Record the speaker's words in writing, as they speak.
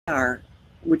are,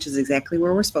 which is exactly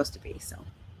where we're supposed to be.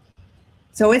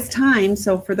 So it's time.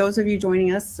 So for those of you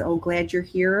joining us, so glad you're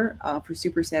here for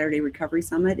Super Saturday Recovery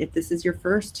Summit. If this is your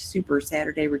first Super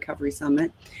Saturday Recovery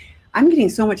Summit, I'm getting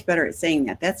so much better at saying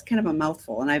that. That's kind of a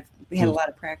mouthful, and I've had a lot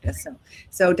of practice.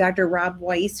 So Dr. Rob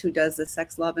Weiss, who does the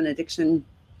Sex, Love, and Addiction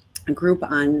group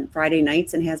on Friday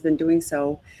nights and has been doing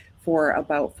so for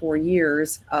about 4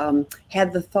 years,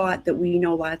 had the thought that we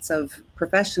know lots of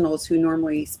professionals who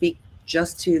normally speak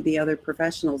just to the other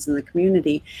professionals in the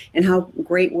community, and how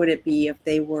great would it be if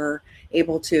they were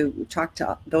able to talk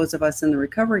to those of us in the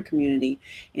recovery community.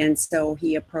 And so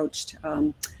he approached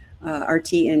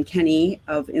RT and Kenny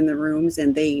of In the Rooms,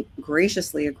 and they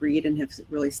graciously agreed and have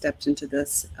really stepped into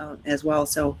this as well.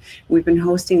 So we've been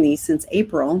hosting these since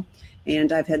April,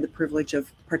 and I've had the privilege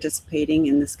of participating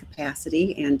in this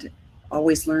capacity and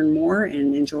always learn more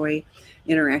and enjoy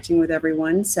interacting with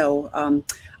everyone. So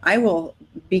I will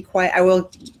be quiet. I will,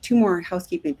 2 more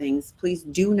housekeeping things. Please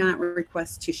do not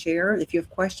request to share. If you have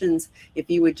questions, if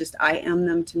you would just IM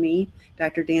them to me.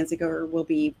 Dr. Dansiger will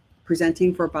be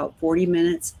presenting for about 40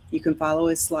 minutes. You can follow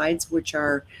his slides, which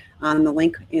are on the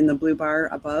link in the blue bar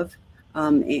above.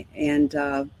 Then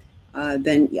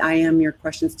IM your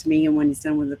questions to me, and when he's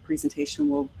done with the presentation,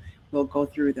 we'll go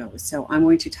through those. So I'm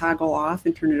going to toggle off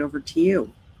and turn it over to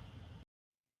you.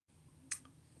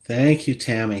 Thank you,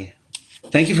 Tammy.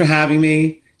 Thank you for having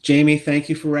me. Jamie, thank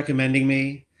you for recommending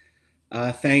me.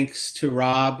 Thanks to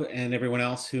Rob and everyone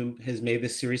else who has made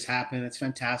this series happen. It's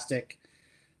fantastic.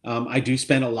 I do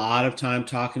spend a lot of time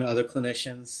talking to other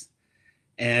clinicians,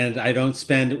 and I don't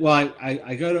spend, well,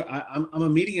 I'm a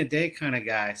meeting a day kind of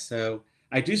guy. So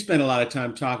I do spend a lot of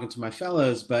time talking to my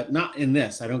fellows, but not in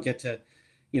this. I don't get to,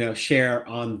 share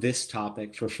on this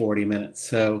topic for 40 minutes.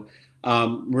 So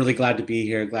really glad to be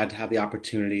here, glad to have the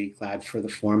opportunity, glad for the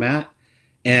format.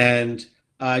 And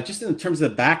just in terms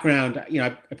of the background, I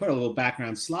put a little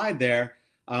background slide there.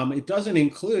 It doesn't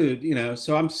include,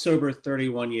 so I'm sober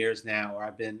 31 years now, or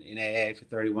I've been in AA for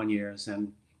 31 years.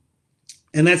 And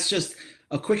that's just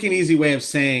a quick and easy way of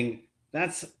saying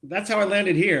that's how I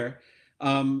landed here,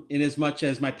 in as much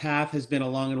as my path has been a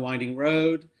long and winding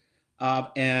road.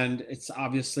 And it's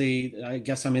obviously, I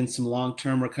guess I'm in some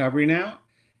long-term recovery now.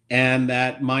 And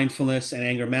that mindfulness and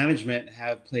anger management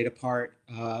have played a part,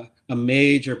 a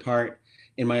major part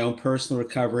in my own personal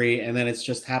recovery. And then it's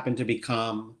just happened to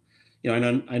become, I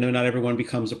know not everyone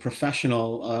becomes a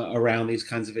professional around these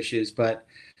kinds of issues, but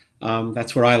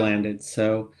that's where I landed.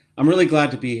 So I'm really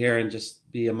glad to be here and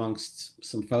just be amongst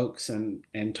some folks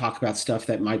and talk about stuff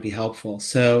that might be helpful.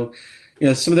 So,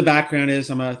 some of the background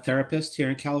is I'm a therapist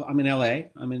here I'm in LA.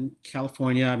 I'm in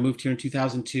California. I moved here in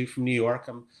 2002 from New York.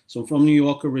 I'm from New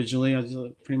York originally. I was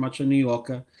pretty much a New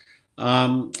Yorker.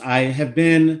 I have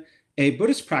been a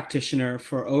Buddhist practitioner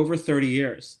for over 30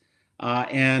 years.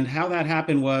 And how that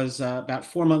happened was about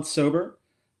 4 months sober.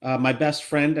 My best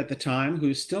friend at the time,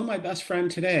 who's still my best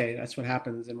friend today, that's what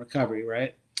happens in recovery,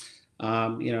 right?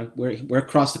 We're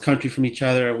across the country from each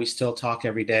other, and we still talk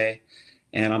every day.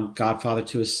 And I'm godfather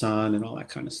to his son and all that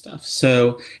kind of stuff.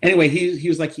 So anyway, he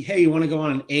was like, hey, you want to go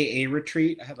on an AA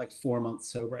retreat? I had like 4 months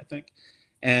sober, I think.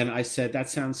 And I said, that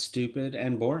sounds stupid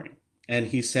and boring. And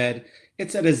he said,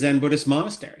 it's at a Zen Buddhist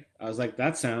monastery. I was like,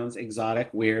 that sounds exotic,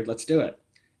 weird, let's do it.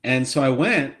 And so I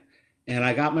went and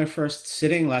I got my first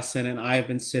sitting lesson, and I have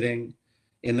been sitting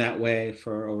in that way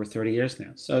for over 30 years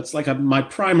now. So it's like my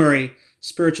primary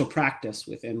spiritual practice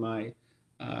within my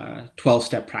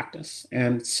 12-step practice.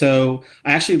 And so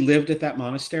I actually lived at that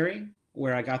monastery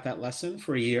where I got that lesson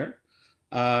for a year.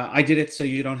 I did it so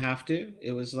you don't have to.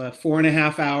 It was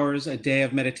 4.5 hours a day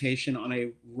of meditation on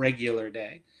a regular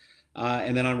day.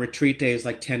 And then on retreat days,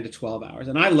 like 10 to 12 hours.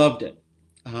 And I loved it.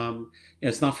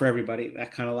 It's not for everybody,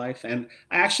 that kind of life. And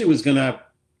I actually was going to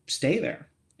stay there.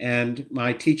 And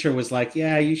my teacher was like,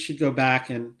 yeah, you should go back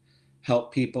and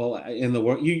help people in the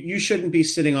world. You shouldn't be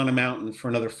sitting on a mountain for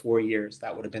another 4 years.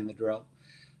 That would have been the drill.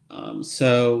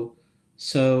 So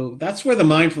that's where the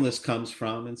mindfulness comes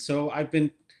from. And so I've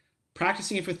been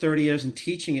practicing it for 30 years and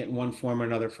teaching it in one form or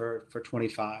another for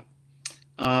 25.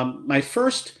 My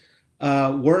first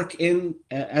work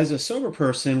as a sober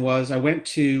person was I went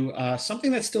to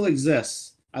something that still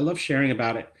exists. I love sharing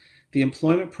about it. The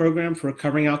Employment Program for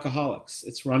Recovering Alcoholics.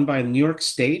 It's run by New York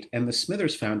State and the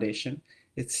Smithers Foundation.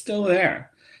 It's still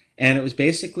there. And it was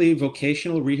basically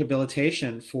vocational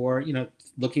rehabilitation for,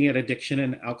 looking at addiction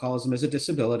and alcoholism as a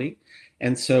disability.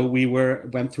 And so we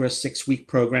went through a 6-week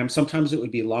program. Sometimes it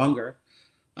would be longer.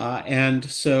 And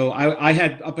so I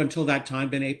had, up until that time,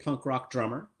 been a punk rock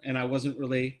drummer, and I wasn't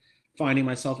really finding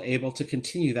myself able to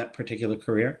continue that particular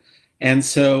career. And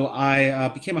so I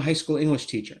became a high school English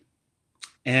teacher.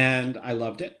 and I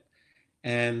loved it.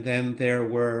 And then there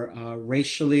were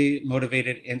racially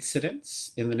motivated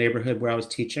incidents in the neighborhood where I was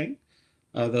teaching.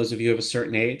 Those of you of a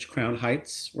certain age, Crown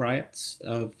Heights riots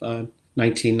of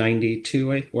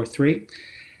 1992 or 3.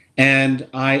 And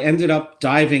I ended up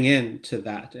diving into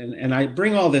that. And I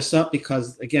bring all this up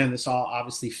because, again, this all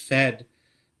obviously fed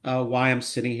why I'm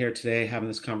sitting here today having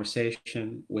this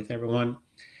conversation with everyone,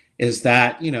 is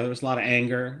that, there was a lot of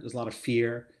anger, there's a lot of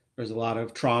fear, there's a lot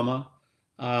of trauma.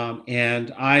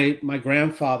 And my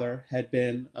grandfather had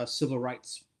been a civil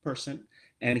rights person,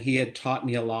 and he had taught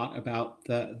me a lot about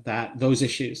those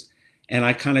issues. And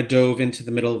I kind of dove into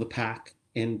the middle of the pack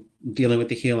in dealing with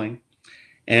the healing.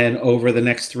 And over the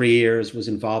next 3 years was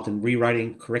involved in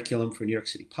rewriting curriculum for New York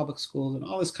City public schools and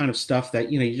all this kind of stuff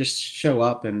that, you just show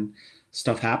up and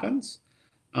stuff happens.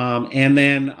 And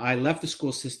then I left the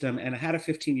school system, and I had a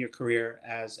 15-year career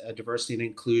as a diversity and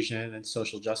inclusion and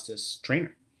social justice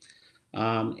trainer.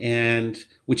 And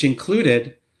which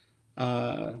included,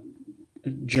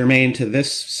 germane to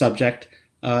this subject,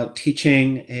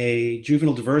 teaching a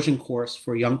juvenile diversion course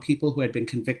for young people who had been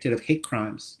convicted of hate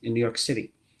crimes in New York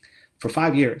City for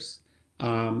 5 years.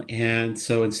 And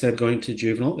so instead of going to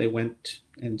juvenile, they went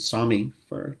and saw me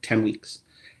for 10 weeks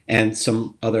and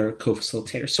some other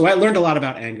co-facilitators. So I learned a lot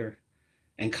about anger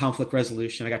and conflict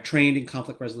resolution. I got trained in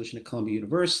conflict resolution at Columbia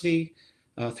University,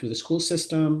 through the school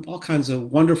system, all kinds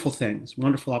of wonderful things,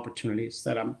 wonderful opportunities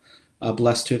that I'm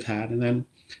blessed to have had. And then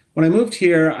when I moved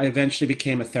here, I eventually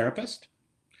became a therapist,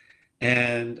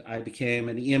 and I became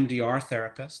an EMDR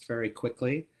therapist very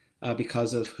quickly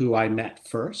because of who I met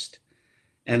first.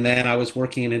 And then I was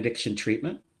working in addiction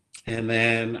treatment. And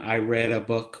then I read a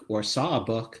book or saw a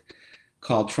book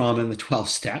called Trauma in the 12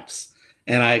 Steps.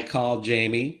 And I called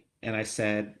Jamie and I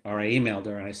said, or I emailed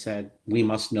her and I said, we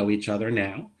must know each other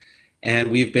now.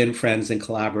 And we've been friends and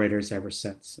collaborators ever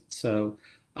since. So,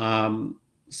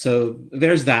 so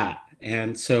there's that.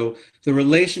 And so the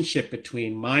relationship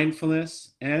between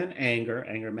mindfulness and anger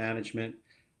management,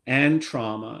 and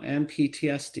trauma and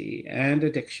PTSD and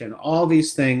addiction, all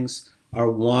these things are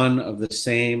one of the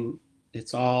same,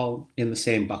 it's all in the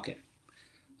same bucket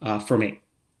for me.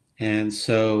 And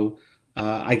so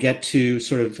I get to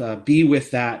sort of be with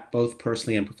that both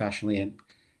personally and professionally.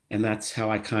 And that's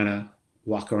how I kind of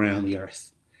walk around the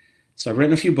earth. So I've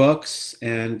written a few books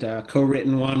and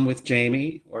co-written one with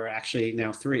Jamie, or actually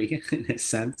now 3 in a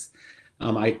sense.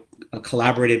 I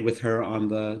collaborated with her on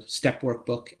the step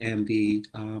workbook and the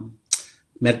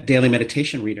daily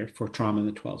meditation reader for Trauma in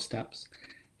the 12 Steps.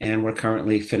 And we're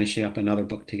currently finishing up another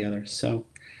book together. So,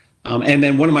 and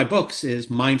then one of my books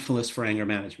is Mindfulness for Anger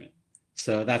Management.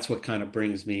 So that's what kind of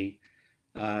brings me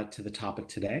to the topic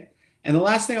today. And the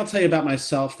last thing I'll tell you about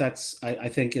myself that's I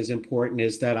think is important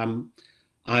is that I'm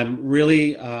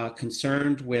really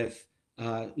concerned with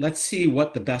let's see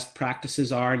what the best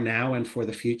practices are now and for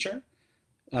the future,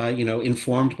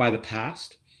 informed by the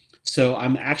past. So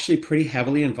I'm actually pretty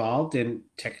heavily involved in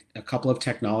a couple of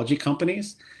technology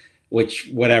companies, which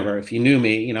whatever, if you knew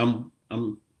me, I'm a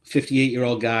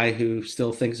 58-year-old guy who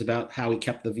still thinks about how he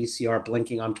kept the VCR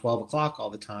blinking on 12 o'clock all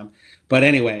the time. But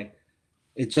anyway,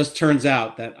 it just turns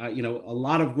out that, a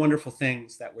lot of wonderful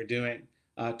things that we're doing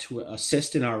to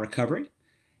assist in our recovery.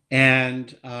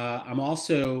 And I'm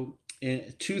also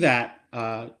to that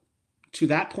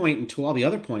point and to all the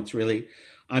other points, really,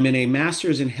 I'm in a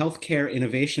master's in healthcare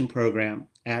innovation program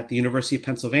at the University of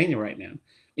Pennsylvania right now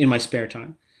in my spare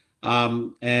time.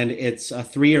 And it's a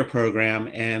 3-year program,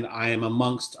 and I am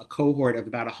amongst a cohort of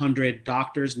about 100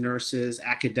 doctors, nurses,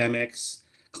 academics,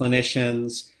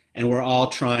 clinicians, and we're all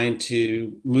trying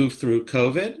to move through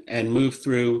COVID and move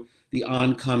through the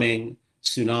oncoming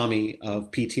tsunami of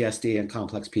PTSD and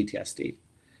complex PTSD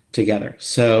together.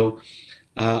 So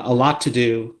a lot to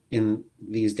do in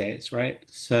these days, right?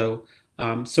 So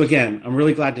again, I'm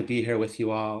really glad to be here with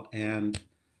you all, and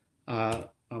I'm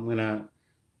going to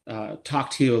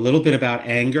talk to you a little bit about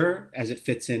anger as it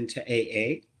fits into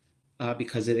AA,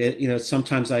 because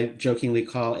sometimes I jokingly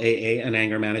call AA an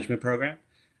anger management program.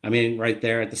 I mean, right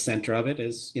there at the center of it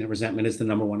is, resentment is the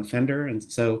 #1 offender. And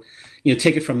so,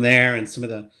 take it from there, and some of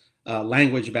the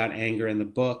language about anger in the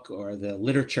book or the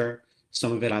literature,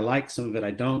 some of it I like, some of it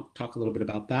I don't, talk a little bit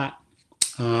about that.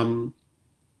 And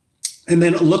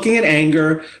then looking at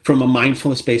anger from a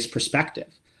mindfulness-based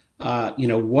perspective,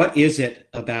 what is it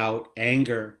about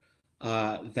anger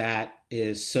that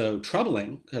is so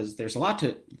troubling? Because there's a lot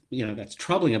to, that's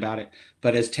troubling about it.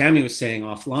 But as Tammy was saying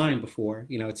offline before,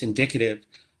 it's indicative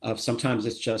of sometimes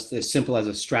it's just as simple as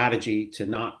a strategy to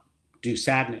not do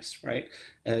sadness, right?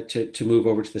 To move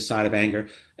over to the side of anger.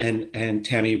 And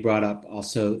Tammy brought up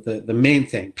also the main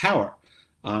thing, power.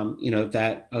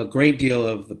 that a great deal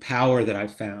of the power that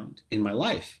I've found in my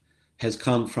life has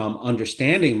come from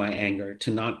understanding my anger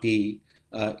to not be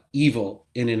evil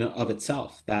in and of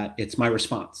itself, that it's my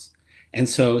response. And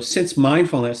so since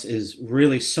mindfulness is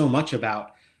really so much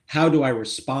about how do I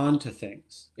respond to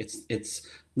things, it's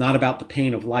not about the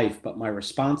pain of life, but my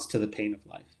response to the pain of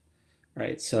life,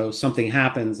 right? So something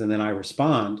happens and then I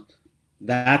respond.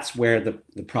 That's where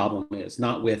the problem is,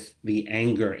 not with the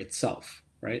anger itself,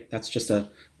 right? That's just a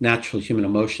natural human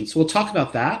emotion. So we'll talk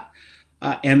about that.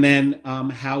 And then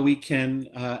how we can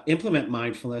implement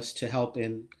mindfulness to help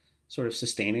in sort of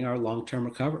sustaining our long-term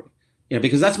recovery.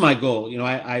 Because that's my goal.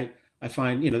 I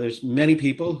find, there's many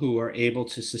people who are able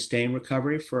to sustain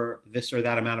recovery for this or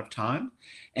that amount of time.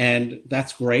 And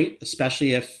that's great,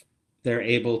 especially if they're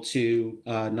able to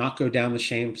not go down the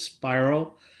shame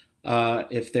spiral,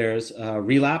 if there's a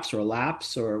relapse or a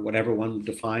lapse or whatever one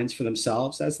defines for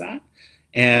themselves as that.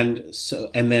 And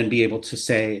then be able to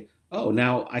say, oh,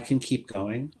 now I can keep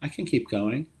going. I can keep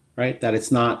going, right? That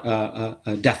it's not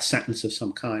a death sentence of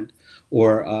some kind,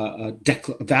 or a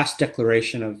vast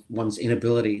declaration of one's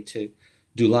inability to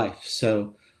do life.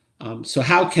 So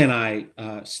how can I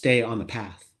stay on the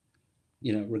path,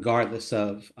 regardless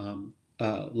of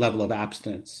level of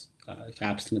abstinence, if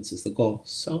abstinence is the goal.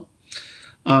 So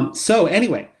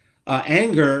anyway,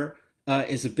 anger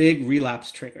is a big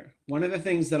relapse trigger. One of the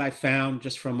things that I found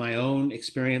just from my own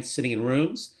experience sitting in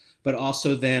rooms, but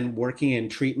also then working in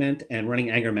treatment and running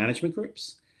anger management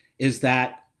groups, is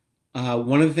that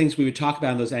one of the things we would talk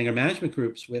about in those anger management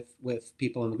groups with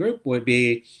people in the group would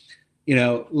be,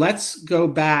 let's go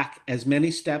back as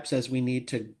many steps as we need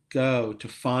to go to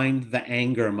find the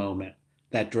anger moment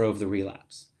that drove the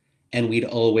relapse. And we'd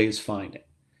always find it,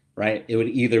 right? It would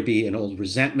either be an old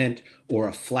resentment or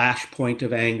a flashpoint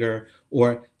of anger,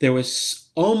 or there was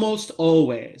almost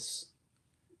always,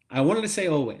 I wanted to say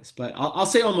always, but I'll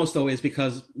say almost always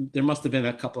because there must have been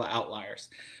a couple of outliers.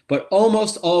 But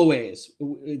almost always,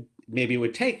 maybe it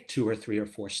would take 2 or 3 or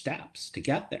 4 steps to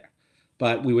get there.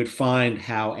 But we would find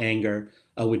how anger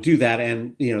would do that.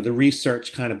 And, the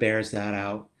research kind of bears that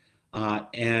out.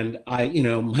 And I,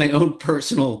 my own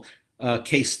personal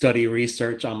case study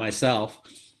research on myself,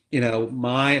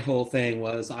 my whole thing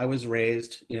was I was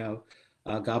raised,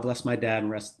 God bless my dad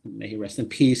and may he rest in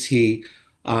peace. He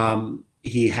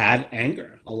had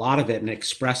anger, a lot of it, and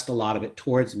expressed a lot of it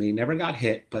towards me. Never got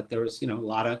hit, but there was, a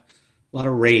lot of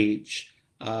rage.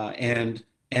 And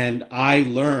I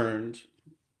learned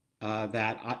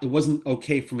that it wasn't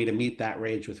okay for me to meet that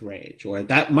rage with rage, or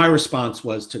that my response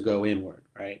was to go inward,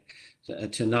 right?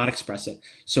 To not express it.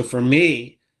 So for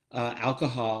me,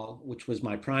 alcohol, which was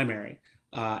my primary,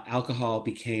 alcohol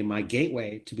became my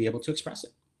gateway to be able to express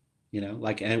it.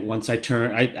 And once I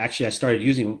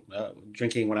started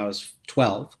drinking when I was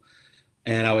 12,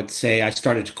 and I would say I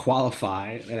started to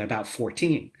qualify at about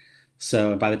 14.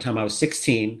 So by the time I was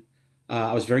 16,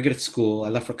 I was very good at school. I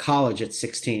left for college at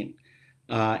 16,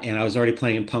 and I was already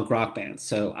playing in punk rock bands.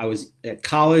 So I was at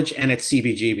college and at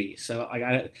CBGB. So I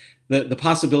got the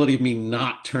possibility of me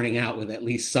not turning out with at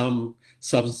least some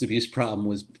substance abuse problem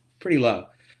was pretty low.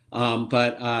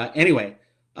 Anyway.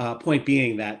 Point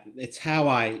being that it's how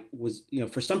I was,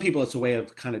 for some people, it's a way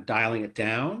of kind of dialing it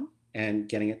down and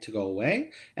getting it to go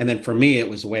away. And then for me, it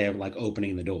was a way of like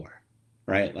opening the door,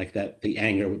 right? Like that the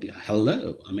anger would be,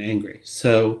 hello, I'm angry.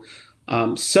 So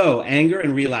anger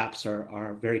and relapse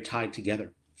are very tied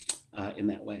together in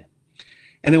that way.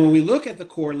 And then when we look at the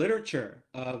core literature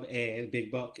of a big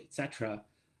book, etc.,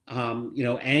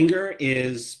 anger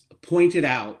is pointed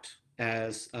out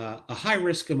as a high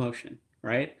risk emotion,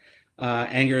 right?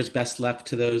 Anger is best left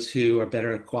to those who are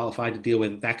better qualified to deal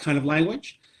with that kind of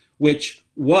language, which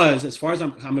was, as far as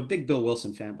I'm a big Bill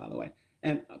Wilson fan, by the way,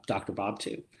 and Dr. Bob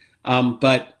too.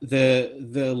 But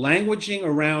the languaging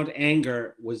around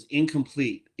anger was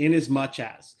incomplete in as much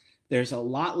as there's a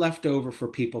lot left over for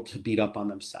people to beat up on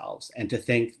themselves and to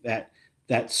think that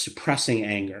suppressing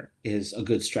anger is a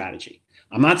good strategy.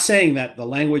 I'm not saying that the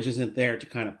language isn't there to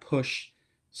kind of push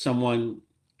someone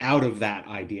out of that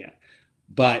idea.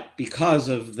 But because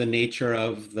of the nature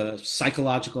of the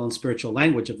psychological and spiritual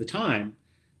language of the time,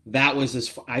 that was as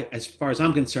far as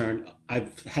I'm concerned,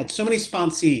 I've had so many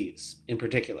sponsees in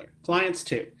particular, clients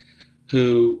too,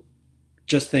 who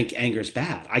just think anger is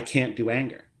bad. I can't do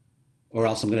anger or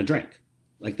else I'm going to drink.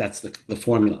 Like that's the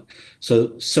formula.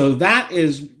 So that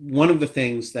is one of the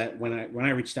things that when I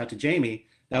reached out to Jamie,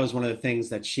 that was one of the things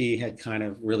that she had kind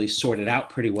of really sorted out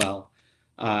pretty well.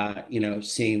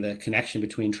 Seeing the connection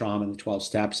between trauma and the 12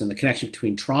 steps, and the connection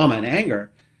between trauma and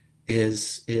anger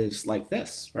is like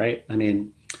this, right? I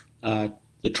mean,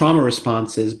 The trauma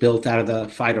response is built out of the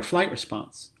fight or flight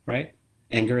response, right?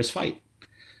 Anger is fight.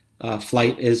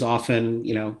 Flight is often,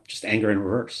 just anger in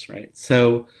reverse, right?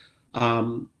 So,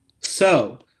 the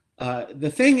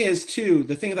thing is too,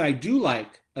 the thing that I do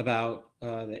like about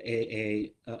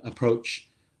the AA approach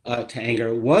to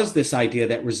anger was this idea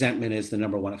that resentment is the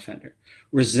number one offender.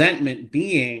 Resentment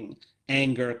being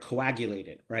anger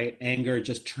coagulated, right? Anger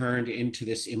just turned into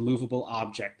this immovable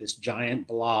object, this giant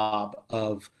blob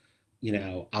of,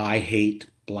 I hate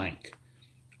blank,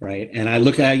 right? And I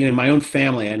look at, my own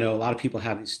family, I know a lot of people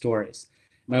have these stories.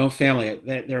 My own family,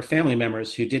 there are family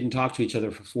members who didn't talk to each other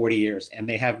for 40 years, and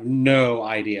they have no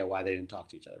idea why they didn't talk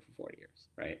to each other for 40 years,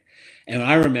 right? And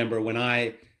I remember when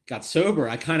I got sober,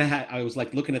 I was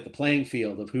like looking at the playing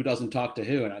field of who doesn't talk to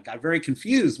who, and I got very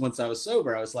confused once I was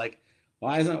sober. I was like,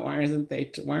 why aren't they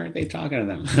talking to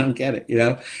them? I don't get it,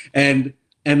 And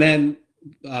then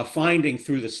finding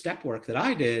through the step work that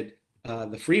I did,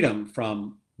 the freedom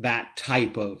from that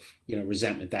type of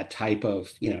resentment, that type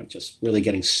of just really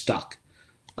getting stuck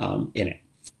in it.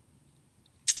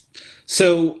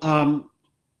 So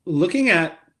looking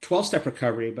at 12-step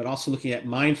recovery, but also looking at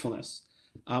mindfulness.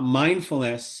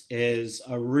 Mindfulness is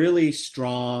a really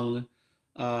strong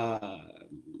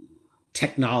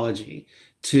technology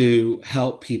to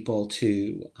help people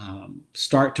to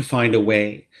start to find a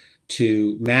way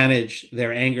to manage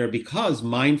their anger, because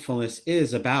mindfulness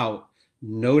is about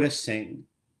noticing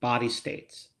body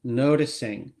states,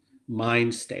 noticing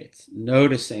mind states,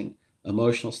 noticing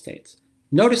emotional states,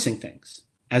 noticing things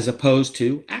as opposed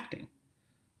to acting,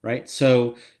 right?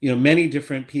 So, many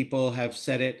different people have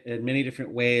said it in many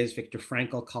different ways. Viktor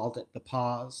Frankl called it the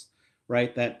pause,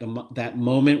 right? That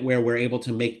moment where we're able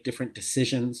to make different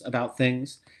decisions about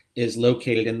things is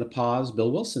located in the pause.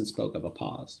 Bill Wilson spoke of a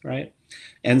pause, right?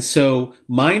 And so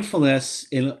mindfulness,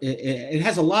 it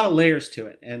has a lot of layers to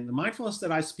it. And the mindfulness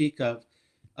that I speak of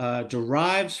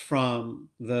derives from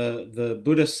the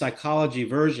Buddhist psychology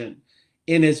version,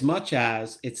 in as much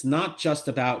as it's not just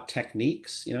about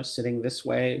techniques, sitting this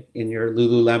way in your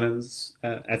Lululemons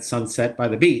at sunset by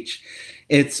the beach.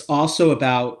 It's also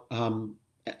about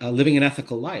living an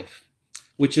ethical life,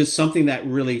 which is something that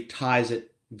really ties it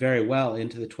very well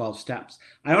into the 12 steps.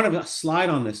 I don't have a slide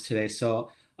on this today,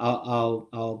 so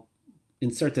I'll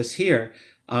insert this here.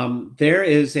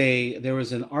 There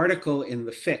was an article in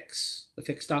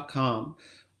thefix.com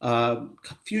a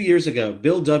few years ago,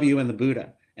 Bill W. and the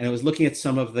Buddha, and it was looking at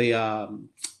some of the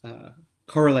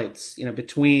correlates,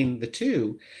 between the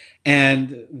two.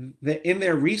 And in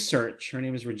their research, her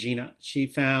name is Regina, she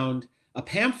found a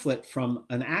pamphlet from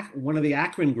one of the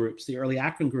Akron groups, the early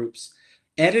Akron groups,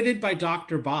 edited by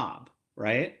Dr. Bob,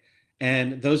 right?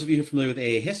 And those of you who are familiar with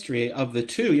AA history, of the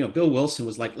two, Bill Wilson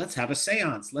was like, let's have a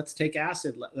seance, let's take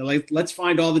acid, let's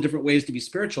find all the different ways to be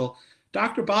spiritual.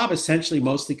 Dr. Bob essentially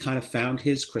mostly kind of found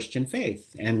his Christian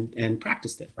faith and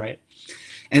practiced it, right?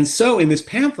 And so in this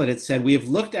pamphlet, it said, we have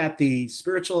looked at the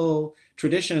spiritual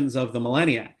traditions of the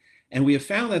millennia, and we have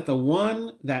found that the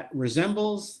one that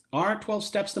resembles our 12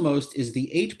 steps the most is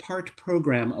the 8-part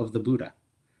program of the Buddha.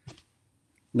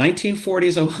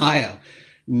 1940s Ohio,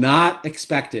 not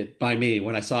expected by me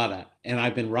when I saw that. And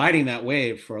I've been riding that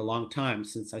wave for a long time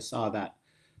since I saw that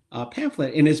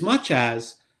pamphlet, in as much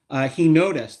as he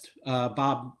noticed,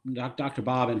 Dr.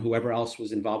 Bob and whoever else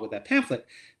was involved with that pamphlet,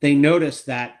 they noticed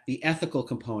that the ethical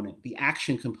component, the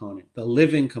action component, the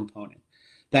living component,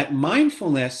 that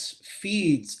mindfulness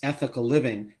feeds ethical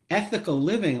living. Ethical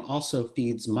living also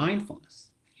feeds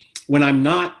mindfulness. When I'm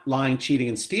not lying, cheating,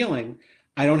 and stealing,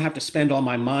 I don't have to spend all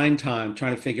my mind time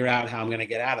trying to figure out how I'm going to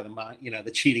get out of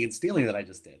the cheating and stealing that I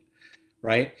just did,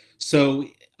 right? So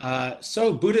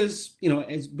Buddha's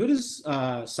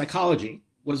psychology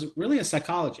was really a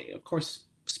psychology. Of course,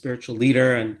 spiritual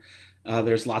leader, and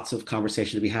there's lots of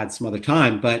conversation to be had some other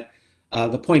time. But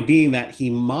the point being that he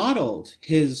modeled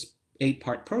his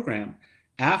 8-part program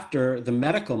after the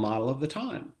medical model of the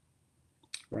time,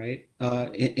 right?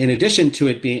 In addition to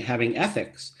it having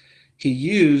ethics, he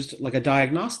used like a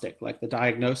diagnostic, like the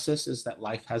diagnosis is that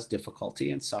life has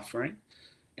difficulty and suffering,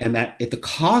 and that the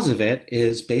cause of it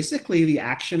is basically the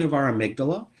action of our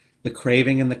amygdala, the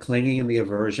craving and the clinging and the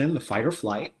aversion, the fight or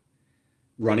flight,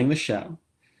 running the show.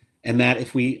 And that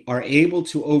if we are able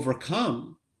to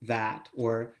overcome that,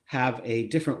 or have a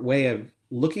different way of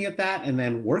looking at that and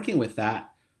then working with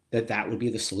that, that would be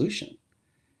the solution.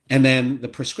 And then the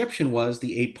prescription was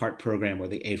the 8-part program, or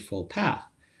the 8-fold path,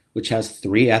 which has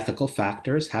 3 ethical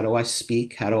factors. How do I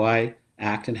speak? How do I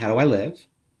act? And how do I live?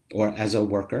 Or as a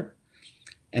worker.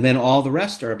 And then all the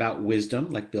rest are about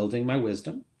wisdom, like building my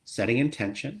wisdom, setting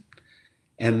intention,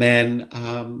 and then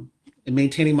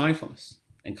maintaining mindfulness.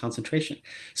 and concentration.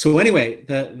 So anyway,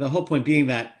 the whole point being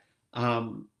that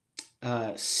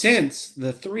since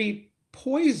the three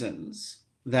poisons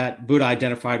that Buddha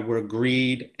identified were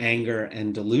greed, anger,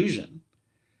 and delusion,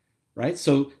 right?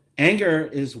 So anger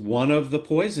is one of the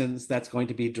poisons that's going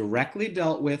to be directly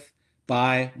dealt with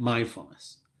by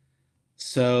mindfulness.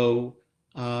 So,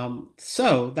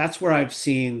 so that's where I've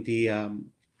seen the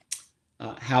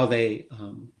how they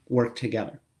work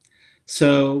together.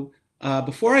 So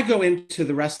before I go into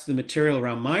the rest of the material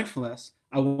around mindfulness,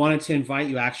 I wanted to invite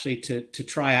you actually to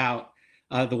try out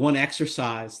the one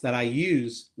exercise that I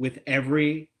use with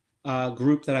every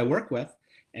group that I work with,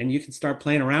 and you can start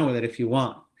playing around with it if you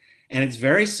want. And it's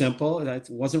very simple. It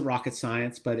wasn't rocket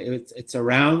science, but it's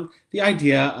around the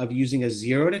idea of using a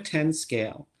 0 to 10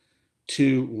 scale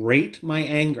to rate my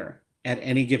anger at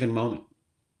any given moment.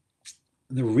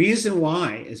 The reason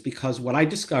why is because what I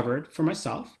discovered for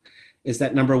myself is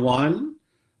that, number one,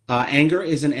 anger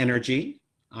is an energy.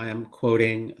 I am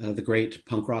quoting the great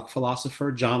punk rock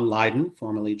philosopher John Lydon,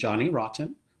 formerly Johnny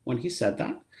Rotten, when he said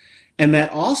that. And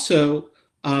that also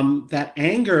that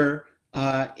anger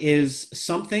is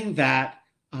something that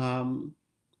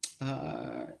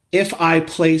if I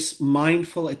place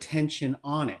mindful attention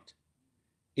on it,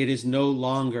 it is no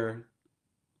longer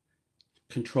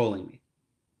controlling me,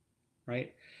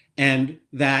 right? And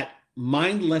that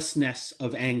mindlessness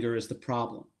of anger is the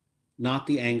problem, not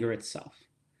the anger itself.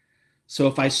 So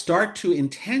if I start to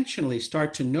intentionally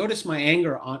start to notice my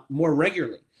anger more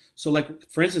regularly, so like,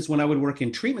 for instance, when I would work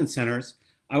in treatment centers,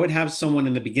 I would have someone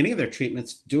in the beginning of their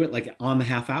treatments do it like on the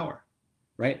half hour,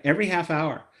 right? Every half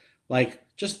hour, like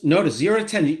just notice 0 to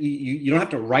 10. You don't have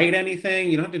to write anything.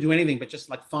 You don't have to do anything, but just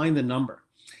like find the number.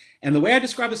 And the way I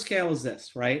describe a scale is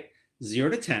this, right? 0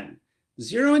 to 10.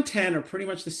 0 and 10 are pretty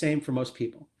much the same for most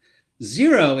people.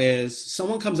 0 is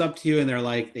someone comes up to you and they're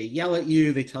like, they yell at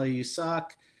you, they tell you you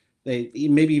suck, they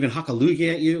maybe even huck a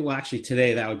loogie at you. Well, actually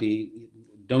today that would be,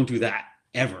 don't do that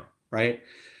ever, right?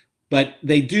 But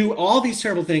they do all these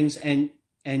terrible things, and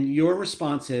your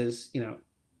response is, you know,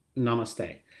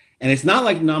 namaste. And it's not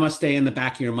like namaste in the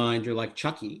back of your mind, you're like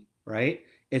Chucky, right?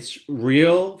 It's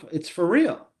real, it's for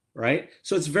real, right?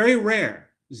 So it's very rare.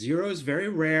 0 is very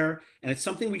rare, and it's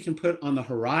something we can put on the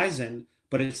horizon,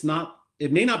 but it's not,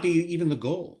 it may not be even the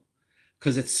goal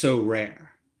because it's so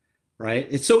rare, right?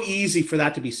 It's so easy for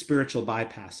that to be spiritual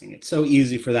bypassing. It's so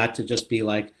easy for that to just be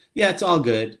like, yeah, it's all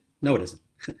good. No, it isn't,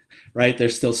 right?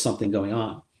 There's still something going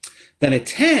on. Then a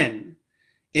 10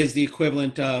 is the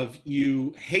equivalent of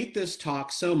you hate this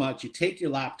talk so much, you take your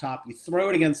laptop, you throw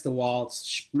it against the wall, it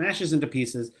smashes into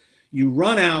pieces, you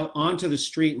run out onto the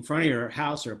street in front of your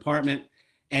house or apartment,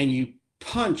 and you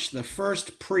punch the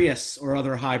first Prius or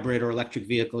other hybrid or electric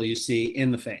vehicle you see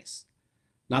in the face.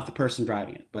 Not the person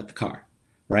driving it, but the car,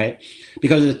 right?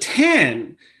 Because at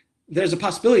 10, there's a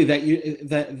possibility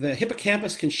that the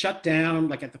hippocampus can shut down,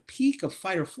 like at the peak of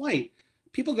fight or flight,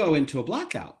 people go into a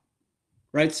blackout,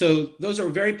 right? So those are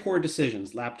very poor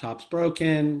decisions. Laptop's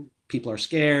broken, people are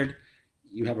scared,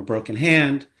 you have a broken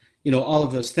hand, you know, all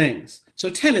of those things. So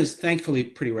 10 is thankfully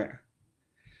pretty rare.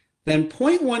 Then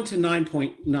 0.1 to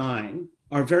 9.9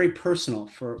 are very personal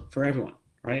for everyone,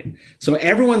 right? So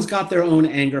everyone's got their own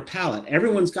anger palette.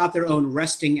 Everyone's got their own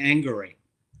resting anger rate.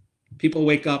 People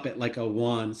wake up at like a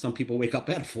 1. Some people wake up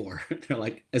at 4. They're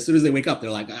like, as soon as they wake up, they're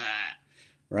like, ah,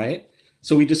 right?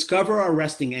 So we discover our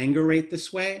resting anger rate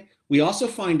this way. We also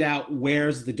find out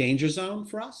where's the danger zone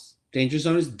for us. Danger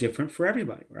zone is different for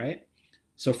everybody, right?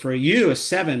 So for you, a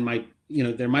 7 might, you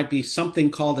know, there might be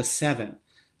something called a 7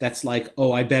 that's like,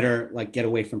 oh, I better like get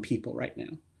away from people right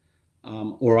now.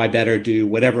 Or I better do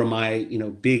whatever my, you know,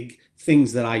 big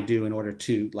things that I do in order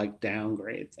to like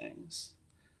downgrade things,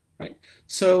 right?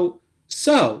 So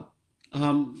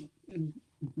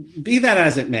be that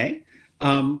as it may,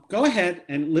 go ahead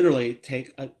and literally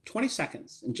take 20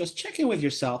 seconds and just check in with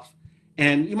yourself.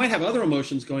 And you might have other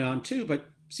emotions going on too, but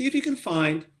see if you can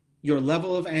find your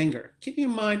level of anger. Keep in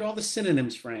mind all the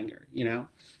synonyms for anger, you know,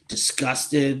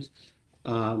 disgusted,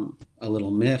 a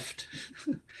little miffed,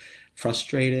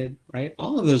 frustrated, right?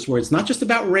 All of those words, not just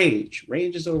about rage.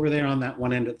 Rage is over there on that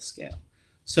one end of the scale.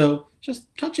 So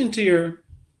just touch into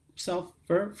yourself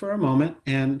for a moment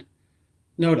and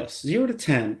notice 0 to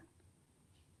 10,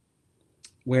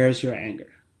 where's your anger?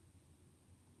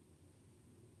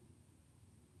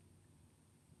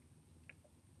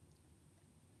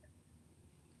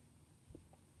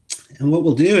 And what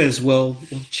we'll do is we'll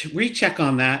recheck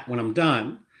on that when I'm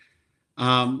done.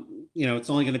 You know, it's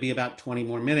only going to be about 20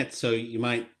 more minutes, so you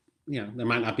might, you know, there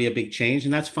might not be a big change,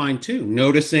 and that's fine too.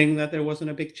 Noticing that there wasn't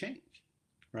a big change,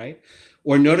 right?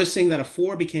 Or noticing that a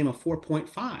 4 became a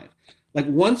 4.5. Like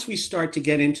once we start to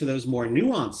get into those more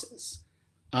nuances,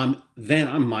 then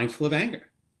I'm mindful of anger.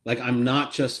 Like I'm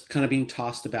not just kind of being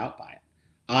tossed about by it.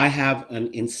 I have an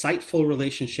insightful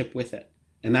relationship with it.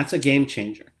 And that's a game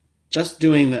changer. Just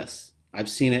doing this, I've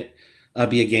seen it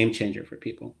be a game changer for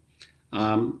people.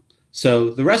 So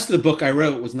the rest of the book I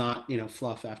wrote was not,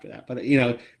 fluff after that. But,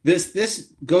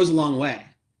 this goes a long way.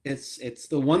 It's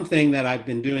the one thing that I've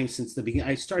been doing since the beginning.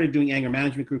 I started doing anger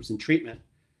management groups and treatment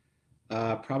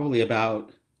probably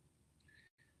about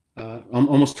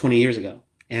almost 20 years ago.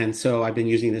 And so I've been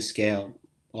using this scale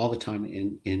all the time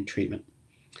in treatment.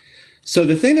 So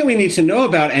the thing that we need to know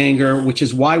about anger, which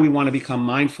is why we want to become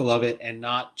mindful of it and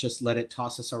not just let it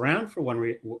toss us around for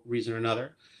one reason or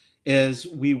another, is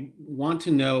we want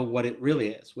to know what it really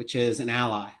is, which is an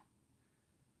ally.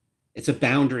 It's a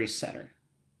boundary setter.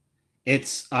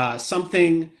 It's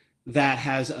something that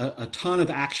has a ton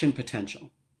of action potential.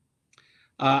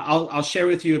 I'll share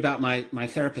with you about my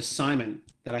therapist, Simon,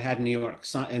 that I had in New York.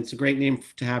 And it's a great name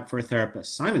to have for a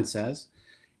therapist. Simon says,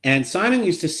 and Simon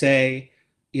used to say,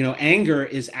 anger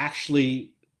is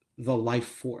actually the life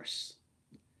force.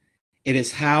 It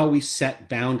is how we set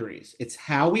boundaries. It's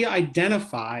how we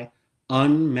identify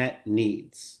unmet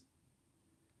needs,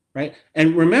 right?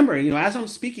 And remember, as I'm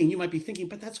speaking, you might be thinking,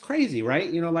 but that's crazy,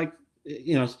 right?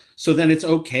 So then it's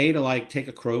okay to take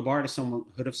a crowbar to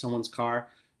hood of someone's car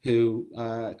who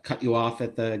cut you off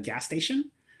at the gas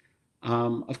station?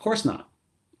 Of course not,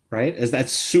 right? As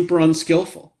that's super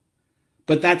unskillful.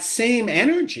 But that same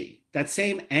energy, that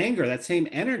same anger, that same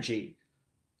energy,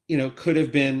 could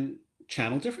have been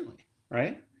channeled differently,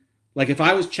 right? Like if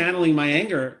I was channeling my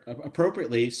anger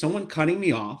appropriately, someone cutting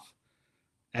me off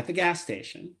at the gas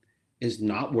station is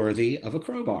not worthy of a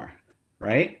crowbar,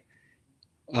 right?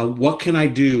 What can I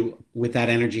do with that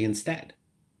energy instead?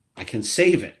 I can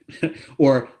save it,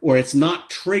 or it's not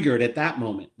triggered at that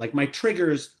moment. Like my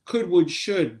triggers could, would,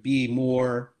 should be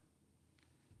more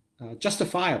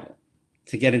justifiable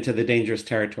to get into the dangerous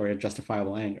territory of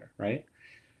justifiable anger, right?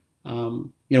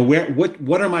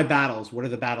 What are my battles? What are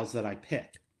the battles that I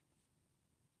pick?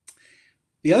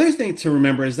 The other thing to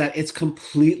remember is that it's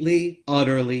completely,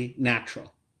 utterly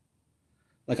natural.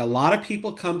 Like a lot of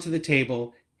people come to the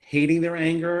table hating their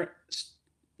anger,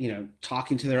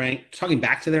 talking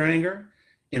back to their anger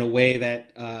in a way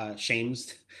that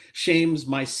shames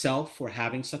myself for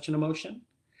having such an emotion.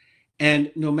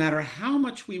 And no matter how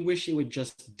much we wish it would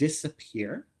just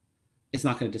disappear, it's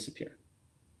not going to disappear.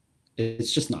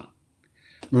 It's just not.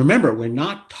 Remember, we're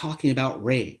not talking about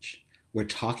rage. We're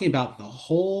talking about the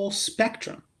whole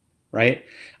spectrum, right?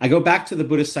 I go back to the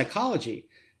Buddhist psychology.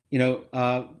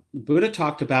 Buddha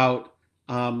talked about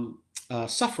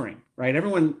suffering, right?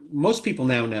 Most people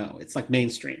now know, it's like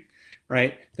mainstream,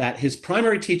 right? That his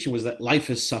primary teaching was that life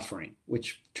is suffering,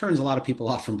 which turns a lot of people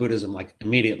off from Buddhism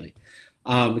immediately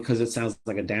because it sounds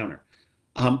like a downer.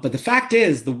 But the fact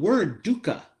is, the word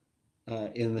dukkha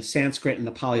in the Sanskrit and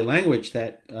the Pali language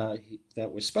that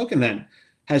was spoken then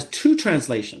has two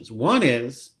translations. One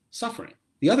is suffering.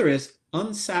 The other is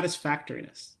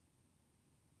unsatisfactoriness,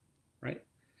 right?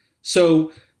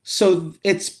 So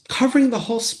it's covering the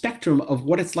whole spectrum of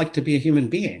what it's like to be a human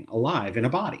being alive in a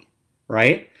body,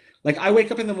 right? Like I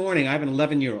wake up in the morning, I have an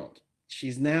 11-year-old.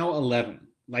 She's now 11.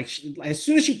 As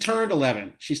soon as she turned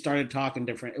 11, she started talking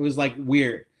different. It was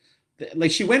weird.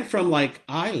 Like she went from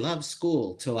I love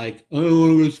school to I don't want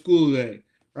to go to school today,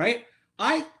 right?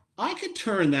 I could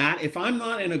turn that, if I'm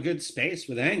not in a good space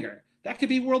with anger, that could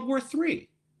be World War III,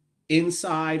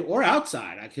 inside or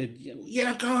outside. I could,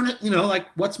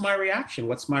 what's my reaction?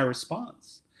 What's my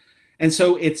response? And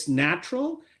so it's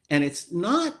natural, and it's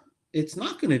not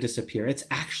going to disappear. It's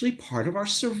actually part of our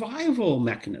survival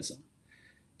mechanism.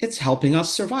 It's helping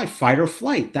us survive. Fight or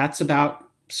flight, that's about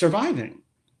surviving,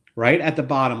 right? At the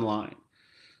bottom line.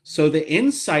 So the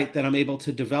insight that I'm able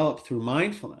to develop through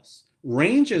mindfulness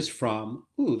ranges from,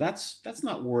 that's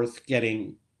not worth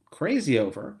getting crazy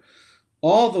over,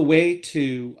 all the way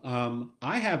to,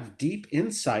 I have deep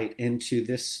insight into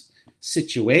this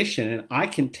situation, and I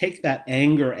can take that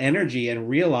anger energy and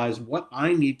realize what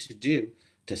I need to do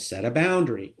to set a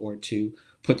boundary or to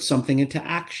put something into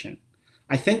action.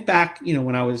 I think back,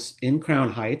 when I was in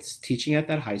Crown Heights teaching at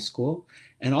that high school,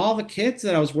 and all the kids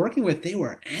that I was working with, they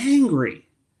were angry.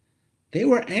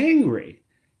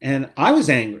 And I was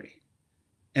angry.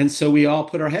 And so we all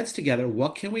put our heads together.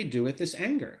 What can we do with this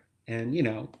anger? And,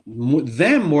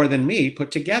 them more than me put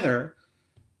together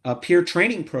a peer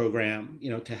training program,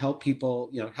 to help people,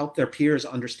 help their peers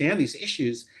understand these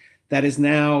issues that is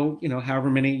now, however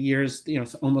many years,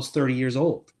 almost 30 years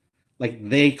old.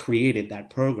 They created that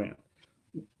program.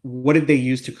 What did they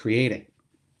use to create it?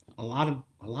 A lot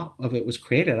a lot of it was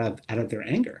created out of their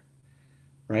anger,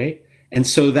 right? And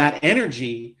so that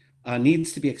energy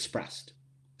needs to be expressed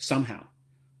somehow.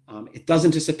 It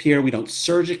doesn't disappear. We don't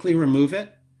surgically remove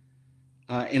it.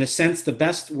 In a sense, the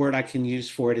best word I can use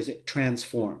for it is it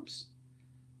transforms.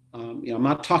 I'm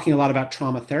not talking a lot about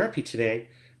trauma therapy today,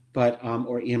 but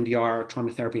or EMDR, or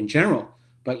trauma therapy in general.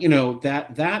 But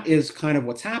that is kind of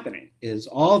what's happening, is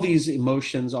all these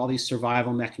emotions, all these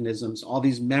survival mechanisms, all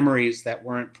these memories that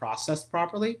weren't processed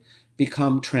properly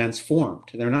become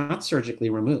transformed. They're not surgically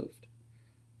removed,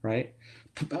 right?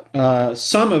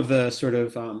 Some of the sort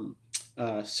of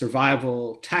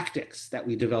survival tactics that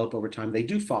we develop over time, they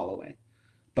do fall away.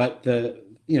 But the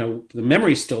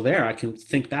memory's still there. I can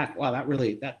think back, wow,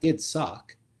 that did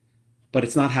suck, but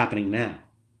it's not happening now,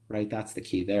 right? That's the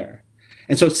key there.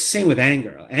 And so it's the same with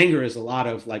anger. Anger is a lot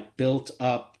of like built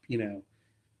up,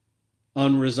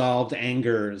 unresolved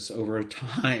angers over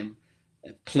time,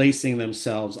 placing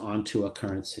themselves onto a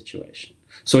current situation.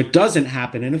 So it doesn't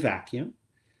happen in a vacuum.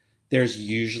 There's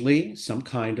usually some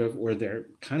kind of, or there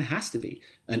kind of has to be,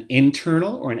 an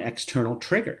internal or an external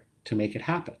trigger to make it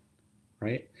happen,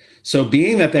 right? So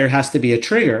being that there has to be a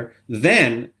trigger,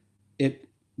 then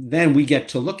we get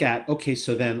to look at, okay,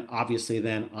 so then obviously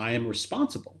then I am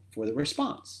responsible for the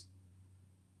response,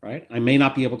 right? I may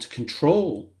not be able to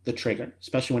control the trigger,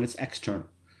 especially when it's external,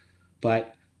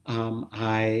 but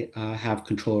I have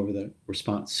control over the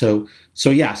response. So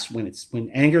yes,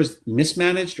 when anger is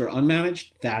mismanaged or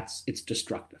unmanaged, it's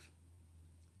destructive.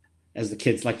 As the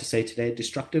kids like to say today,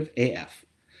 destructive AF,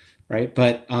 right?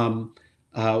 But and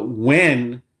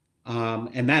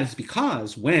that is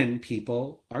because when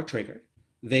people are triggered,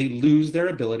 they lose their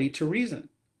ability to reason.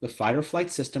 The fight or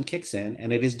flight system kicks in,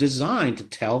 and it is designed to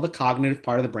tell the cognitive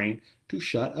part of the brain to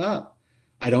shut up.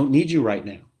 I don't need you right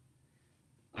now.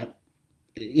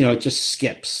 It just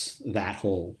skips that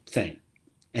whole thing.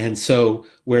 And so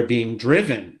we're being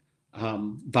driven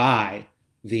by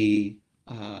the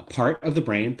parts of the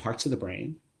brain,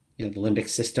 the limbic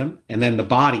system, and then the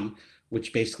body,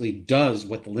 which basically does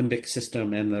what the limbic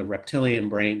system and the reptilian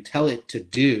brain tell it to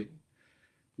do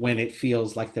when it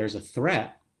feels like there's a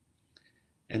threat.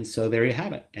 And so there you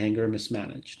have it, anger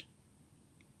mismanaged.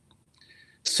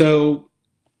 So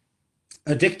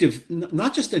addictive,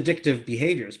 not just addictive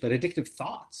behaviors, but addictive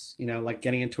thoughts, like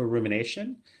getting into a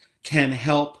rumination, can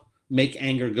help make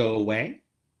anger go away,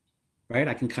 right?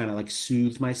 I can kind of like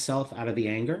soothe myself out of the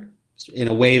anger in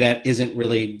a way that isn't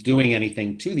really doing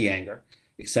anything to the anger,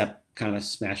 except kind of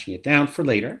smashing it down for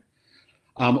later.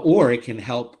 Or it can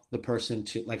help the person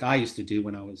to, like I used to do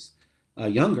when I was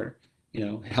younger,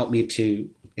 help me to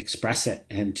express it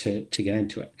and to get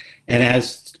into it. And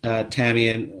as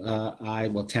Tammy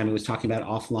was talking about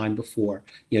offline before,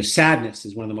 sadness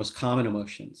is one of the most common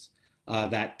emotions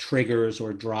that triggers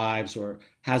or drives or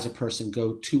has a person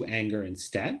go to anger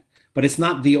instead, but it's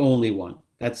not the only one.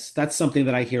 That's something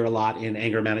that I hear a lot in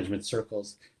anger management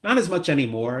circles. Not as much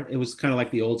anymore. It was kind of like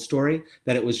the old story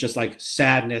that it was just like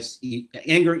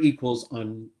anger equals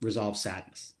unresolved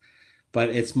sadness, but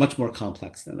it's much more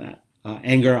complex than that.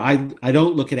 Anger, I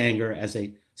don't look at anger as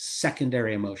a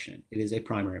secondary emotion. It is a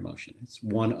primary emotion. It's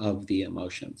one of the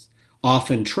emotions,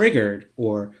 often triggered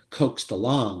or coaxed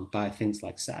along by things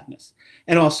like sadness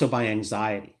and also by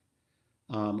anxiety.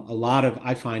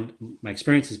 I find my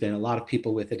experience has been a lot of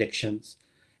people with addictions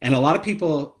and a lot of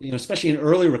people, especially in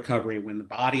early recovery, when the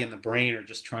body and the brain are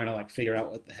just trying to like figure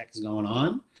out what the heck is going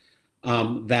on,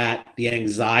 that the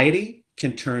anxiety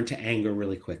can turn to anger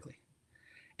really quickly.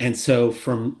 And so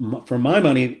for my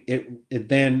money, it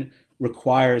then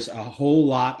requires a whole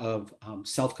lot of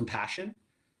self-compassion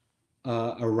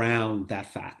around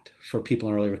that fact for people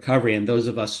in early recovery. And those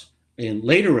of us in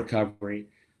later recovery,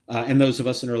 and those of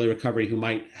us in early recovery who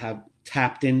might have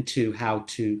tapped into how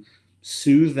to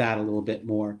soothe that a little bit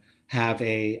more, have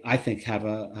a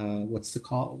what's the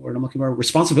word I'm looking for?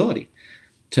 Responsibility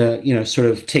to, sort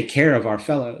of take care of our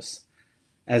fellows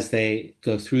as they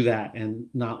go through that and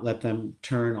not let them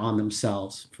turn on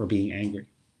themselves for being angry.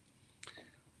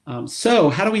 So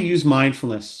how do we use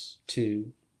mindfulness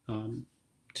to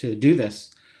do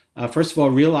this? First of all,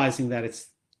 realizing that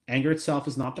anger itself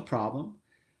is not the problem.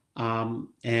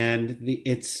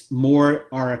 It's more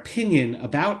our opinion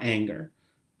about anger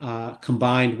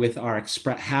combined with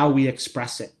how we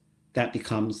express it that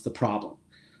becomes the problem.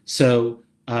 So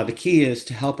the key is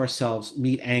to help ourselves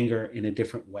meet anger in a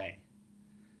different way.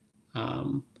 Why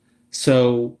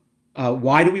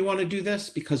do we want to do this?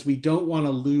 Because we don't want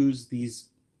to lose these,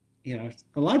 a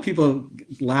lot of people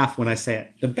laugh when I say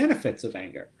it, the benefits of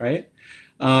anger, right?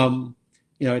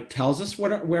 It tells us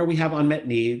where we have unmet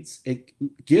needs. It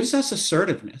gives us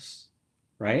assertiveness,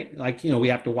 right? Like, we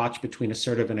have to watch between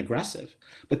assertive and aggressive,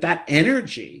 but that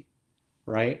energy,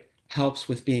 right, helps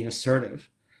with being assertive.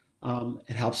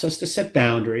 It helps us to set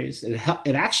boundaries.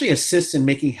 It actually assists in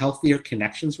making healthier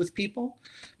connections with people,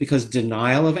 because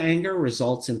denial of anger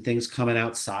results in things coming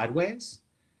out sideways.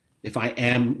 If I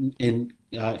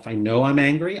know I'm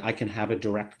angry, I can have a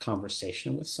direct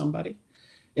conversation with somebody.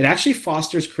 It actually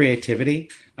fosters creativity.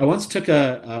 I once took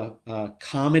a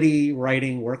comedy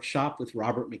writing workshop with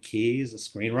Robert McKee, he's a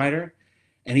screenwriter,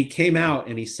 and he came out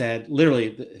and he said,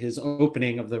 literally, his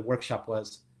opening of the workshop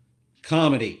was,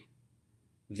 comedy,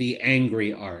 the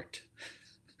angry art,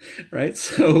 right?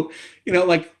 So,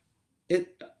 like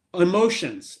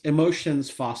emotions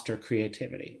foster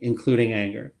creativity, including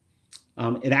anger.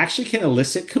 It actually can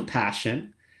elicit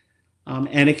compassion,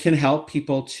 and it can help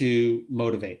people to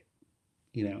motivate,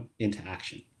 into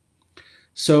action.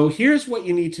 So here's what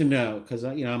you need to know, because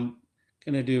I'm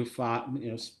going to do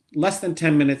less than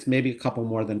 10 minutes, maybe a couple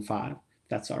more than 5.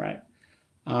 That's all right.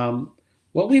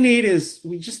 What we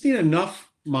just need enough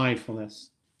mindfulness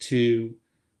to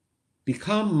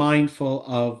become mindful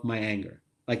of my anger.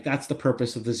 Like, that's the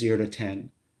purpose of the 0 to 10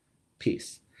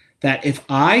 piece. That if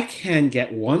I can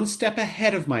get one step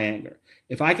ahead of my anger,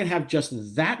 if I can have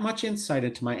just that much insight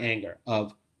into my anger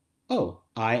of, oh,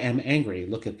 I am angry,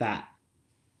 look at that,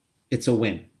 it's a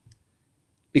win.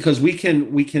 Because we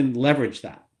can leverage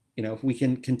that. If we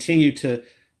can continue to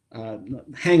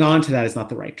hang on to that is not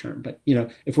the right term, but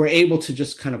if we're able to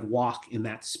just kind of walk in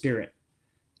that spirit,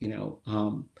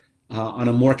 on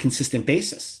a more consistent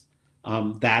basis,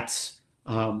 that's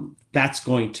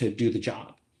going to do the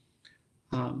job.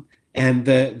 And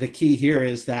the key here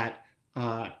is that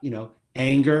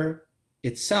anger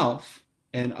itself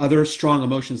and other strong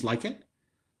emotions like it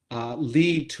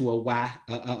lead to a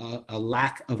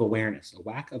lack of awareness. A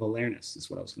lack of awareness is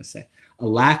what I was going to say. A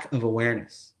lack of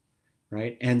awareness,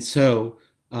 right? And so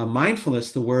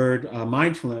mindfulness, the word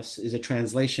mindfulness is a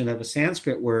translation of a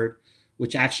Sanskrit word,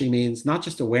 which actually means not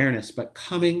just awareness, but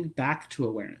coming back to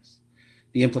awareness.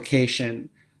 The implication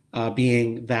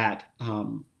being that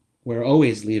we're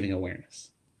always leaving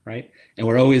awareness, right? And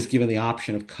we're always given the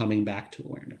option of coming back to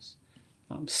awareness.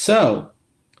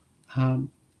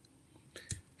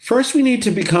 First, we need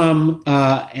to become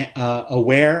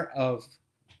aware of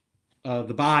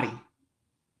the body,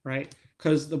 right?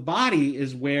 Because the body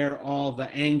is where all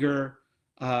the anger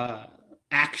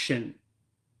action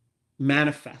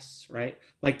manifests, right?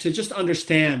 Like, to just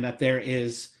understand that there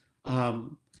is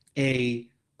a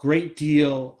great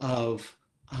deal of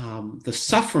the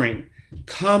suffering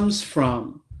comes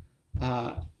from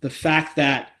the fact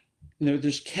that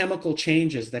there's chemical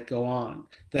changes that go on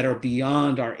that are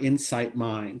beyond our insight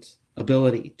mind's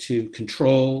ability to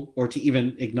control or to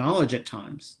even acknowledge at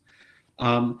times,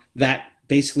 that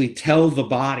basically tell the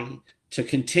body to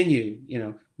continue,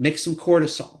 make some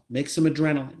cortisol, make some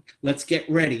adrenaline, let's get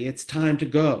ready, it's time to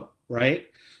go, right?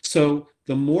 So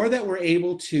the more that we're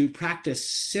able to practice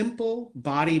simple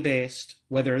body-based,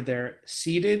 whether they're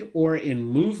seated or in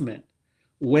movement,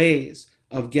 ways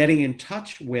of getting in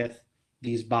touch with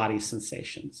these body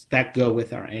sensations that go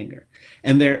with our anger.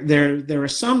 And there are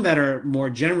some that are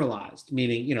more generalized,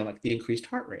 meaning, like the increased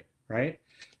heart rate, right?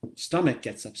 Stomach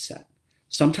gets upset.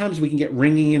 Sometimes we can get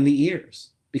ringing in the ears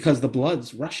because the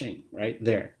blood's rushing right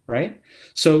there, right?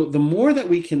 So the more that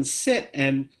we can sit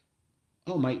and,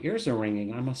 oh, my ears are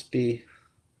ringing, I must be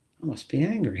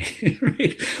angry,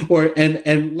 right?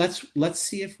 And let's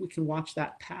see if we can watch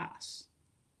that pass,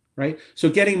 right? So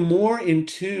getting more in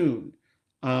tune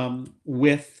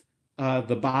with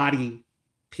the body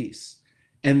piece.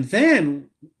 And then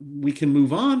we can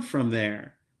move on from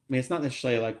there. I mean, it's not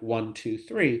necessarily like 1, 2,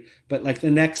 3, but like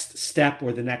the next step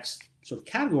or the next sort of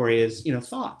category is,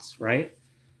 thoughts, right?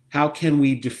 How can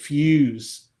we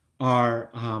diffuse our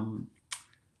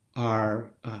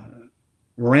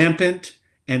rampant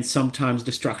and sometimes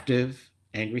destructive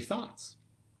angry thoughts?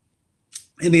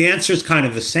 And the answer is kind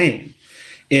of the same,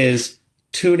 is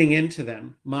tuning into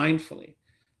them mindfully.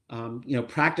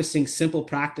 Practicing simple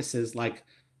practices like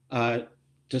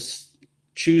just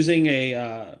choosing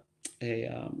a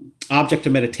object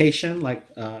of meditation, like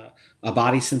a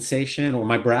body sensation or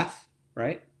my breath,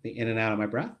 right? The in and out of my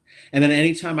breath. And then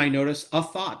anytime I notice a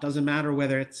thought, doesn't matter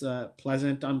whether it's a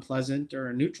pleasant, unpleasant, or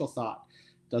a neutral thought,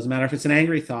 doesn't matter if it's an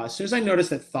angry thought. As soon as I notice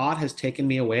that thought has taken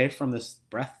me away from this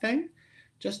breath thing,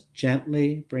 just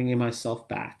gently bringing myself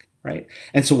back. Right.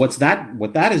 And so what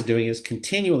that is doing is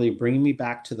continually bringing me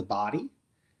back to the body.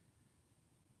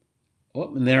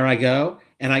 Oh, and there I go.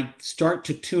 And I start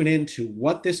to tune into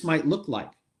what this might look like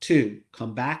to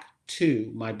come back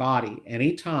to my body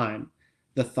anytime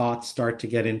the thoughts start to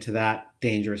get into that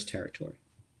dangerous territory.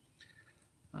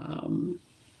 I'm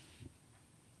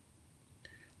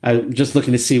just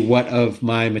looking to see what of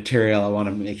my material I want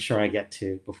to make sure I get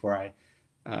to before I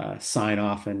sign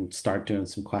off and start doing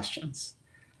some questions.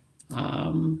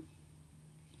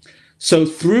 So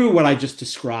through what I just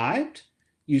described,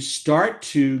 you start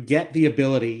to get the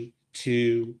ability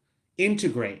to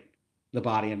integrate the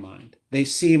body and mind. They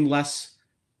seem less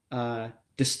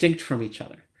distinct from each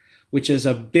other, which is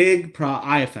a big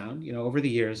I have found, over the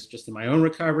years, just in my own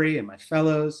recovery and my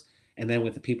fellows, and then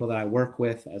with the people that I work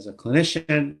with as a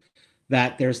clinician,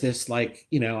 that there's this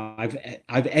I've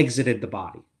exited the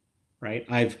body, right?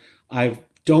 I've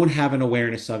don't have an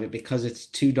awareness of it because it's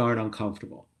too darn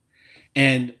uncomfortable.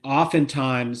 And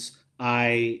oftentimes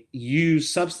I use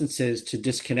substances to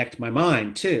disconnect my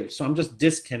mind too. So I'm just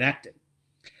disconnected.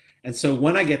 And so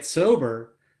when I get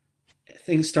sober,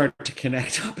 things start to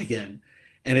connect up again,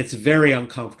 and it's very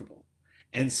uncomfortable.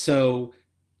 And so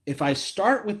if I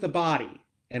start with the body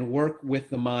and work with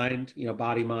the mind,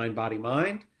 body,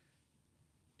 mind,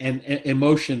 and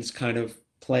emotions kind of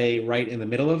play right in the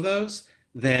middle of those,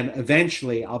 then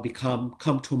eventually I'll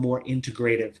come to a more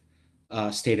integrative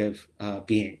state of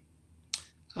being.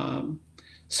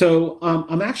 So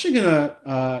I'm actually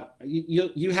gonna,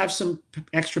 you have some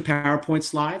extra PowerPoint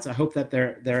slides. I hope that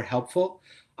they're helpful.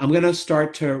 I'm gonna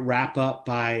start to wrap up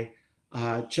by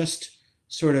just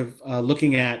sort of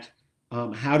looking at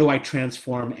how do I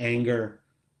transform anger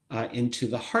into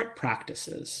the heart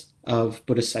practices of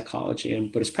Buddhist psychology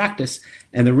and Buddhist practice.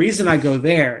 And the reason I go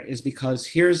there is because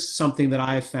here's something that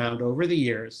I've found over the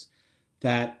years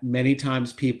that many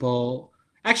times people,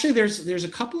 actually there's a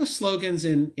couple of slogans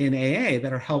in AA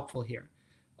that are helpful here.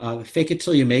 Fake it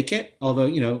till you make it,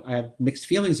 although, I have mixed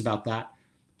feelings about that,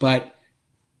 but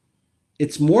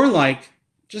it's more like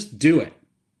just do it,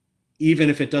 even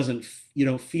if you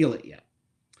don't feel it yet.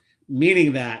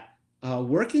 Meaning that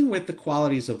working with the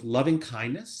qualities of loving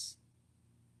kindness,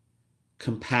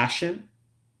 compassion,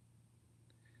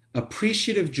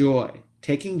 appreciative joy,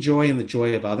 taking joy in the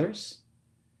joy of others,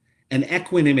 and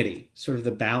equanimity, sort of the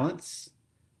balance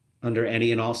under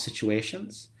any and all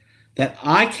situations, that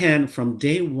I can, from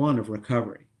day one of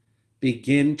recovery,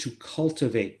 begin to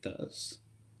cultivate those.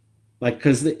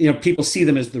 Because people see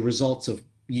them as the results of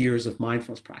years of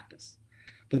mindfulness practice.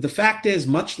 But the fact is,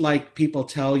 much like people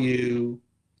tell you,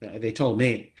 they told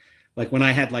me, like when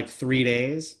I had 3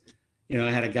 days, I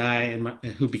had a guy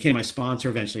who became my sponsor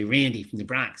eventually, Randy from the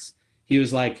Bronx. He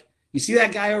was like, you see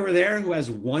that guy over there who has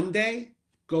 1 day?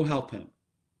 Go help him,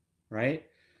 right?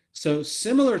 So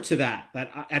similar to that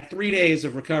at 3 days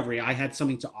of recovery, I had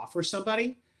something to offer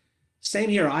somebody. Same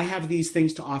here, I have these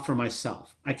things to offer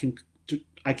myself. I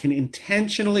can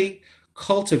intentionally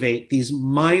cultivate these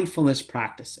mindfulness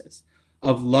practices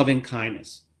of loving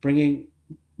kindness, bringing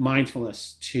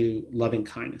mindfulness to loving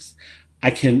kindness.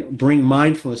 I can bring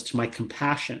mindfulness to my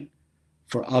compassion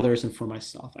for others and for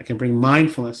myself. I can bring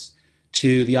mindfulness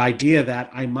to the idea that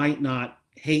I might not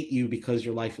hate you because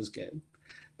your life is good,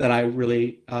 that I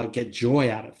really get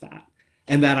joy out of that,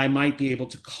 and that I might be able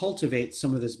to cultivate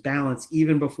some of this balance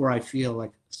even before I feel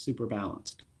like super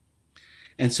balanced.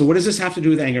 And so what does this have to do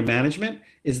with anger management?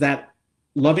 Is that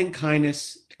loving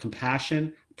kindness,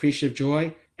 compassion, appreciative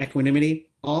joy, equanimity,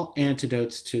 all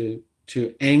antidotes to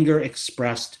anger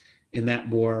expressed in that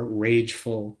more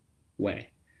rageful way.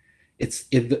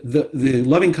 The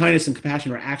loving kindness and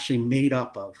compassion are actually made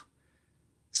up of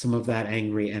some of that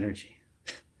angry energy.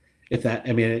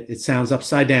 It sounds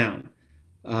upside down,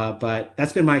 but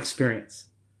that's been my experience,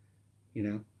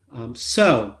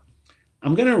 So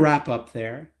I'm going to wrap up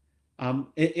there.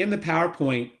 In the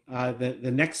PowerPoint,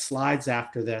 the next slides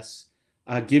after this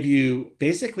give you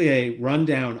basically a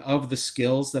rundown of the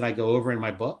skills that I go over in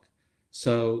my book.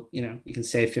 So, you can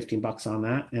save $15 on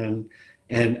that.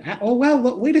 And oh, well,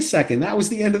 look, wait a second. That was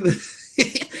the end of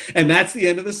the, and that's the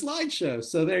end of the slideshow.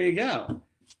 So there you go.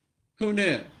 Who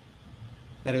knew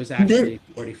that it was actually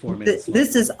 44 minutes long?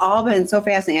 This has all been so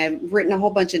fascinating. I've written a whole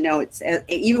bunch of notes.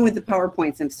 Even with the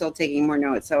PowerPoints, I'm still taking more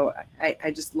notes. So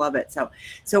I just love it.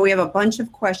 So we have a bunch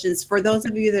of questions. For those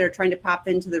of you that are trying to pop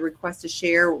into the request to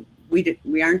share,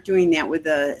 we aren't doing that with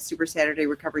the Super Saturday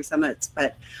Recovery Summits,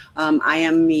 but I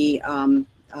am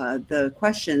the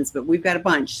questions, but we've got a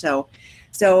bunch.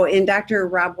 So in Dr.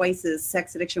 Rob Weiss's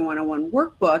Sex Addiction 101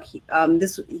 workbook,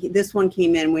 this one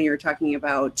came in when you were talking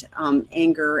about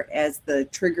anger as the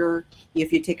trigger.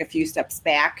 If you take a few steps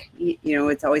back,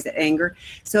 it's always anger.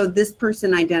 So this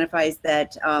person identifies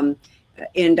that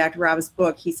in Dr. Rob's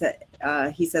book, he said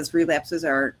he says relapses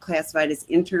are classified as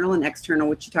internal and external,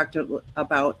 which you talked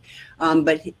about.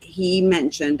 But he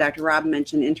mentioned, Dr. Rob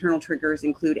mentioned, internal triggers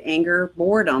include anger,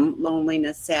 boredom,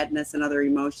 loneliness, sadness, and other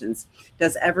emotions.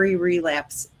 Does every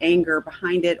relapse anger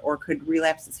behind it, or could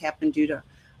relapses happen due to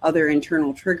other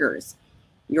internal triggers?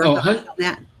 Your thoughts on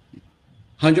that?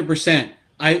 100%.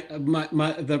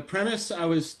 The premise I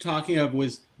was talking of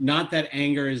was not that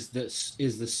anger is the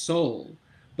soul,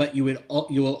 but you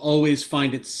will always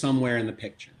find it somewhere in the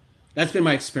picture. That's been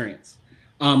my experience.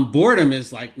 Boredom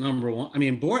is like number one. I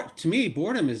mean, to me,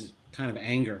 boredom is kind of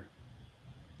anger.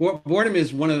 Boredom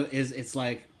is it's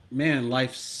like, man,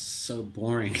 life's so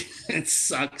boring. It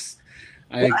sucks.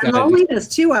 And loneliness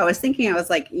too. I was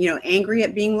like, angry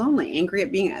at being lonely, angry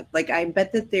at being like, I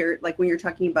bet that there, like when you're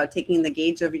talking about taking the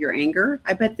gauge of your anger,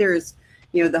 I bet there's,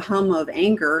 the hum of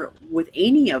anger with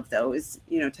any of those,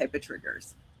 type of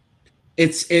triggers.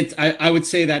 I would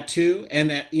say that too. And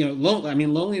that,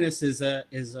 loneliness is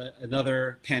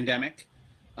another pandemic.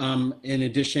 In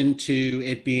addition to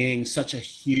it being such a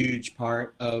huge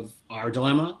part of our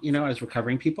dilemma, as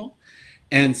recovering people.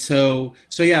 And so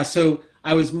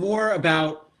I was more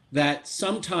about that.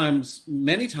 Sometimes,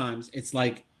 many times, it's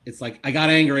like I got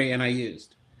angry and I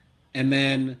used, and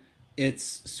then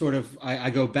it's sort of I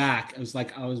go back. It was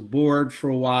like I was bored for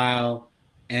a while,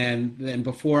 and then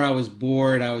before I was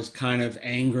bored, I was kind of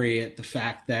angry at the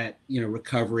fact that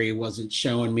recovery wasn't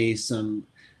showing me some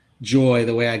joy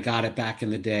the way I got it back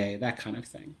in the day, that kind of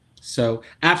thing. So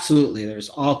absolutely, there's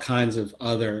all kinds of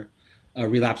other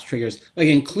relapse triggers, like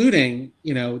including,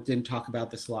 didn't talk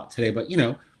about this a lot today, but,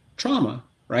 trauma,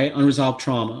 right? Unresolved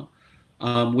trauma,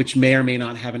 which may or may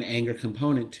not have an anger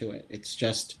component to it. It's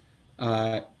just,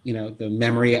 the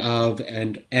memory of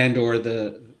and or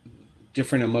the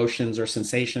different emotions or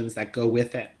sensations that go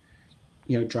with it,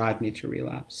 drive me to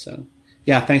relapse. So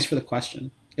yeah, thanks for the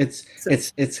question. It's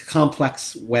a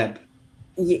complex web.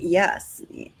 Yes.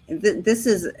 This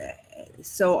is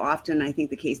so often, I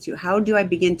think, the case too. How do I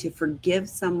begin to forgive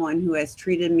someone who has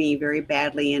treated me very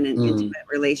badly in an intimate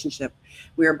relationship?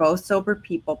 We are both sober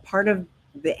people. Part of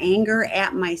the anger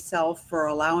at myself for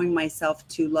allowing myself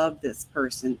to love this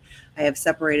person, I have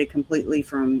separated completely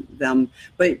from them.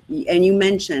 But, and you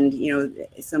mentioned,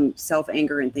 some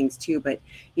self-anger and things too, but,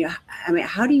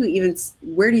 how do you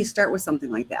where do you start with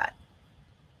something like that?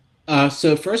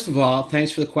 So first of all,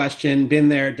 thanks for the question. Been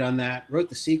there, done that, wrote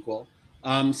the sequel.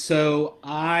 So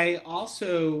I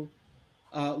also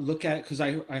look at it because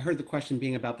I heard the question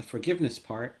being about the forgiveness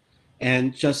part.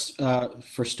 And just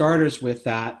for starters with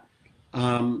that,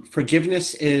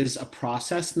 forgiveness is a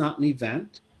process, not an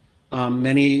event.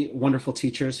 Many wonderful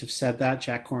teachers have said that.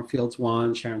 Jack Kornfield's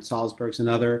one, Sharon Salzberg's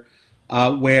another,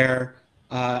 where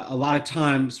a lot of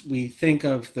times we think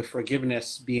of the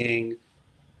forgiveness being,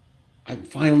 I'm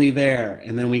finally there.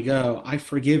 And then we go, I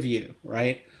forgive you,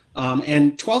 right?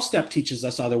 And 12-step teaches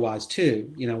us otherwise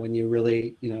too. When you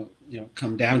really,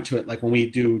 come down to it, like when we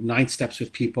do 9 steps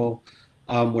with people,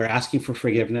 we're asking for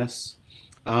forgiveness.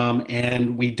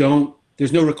 And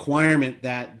there's no requirement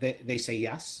that they say,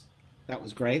 yes, that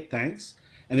was great, thanks.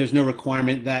 And there's no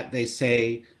requirement that they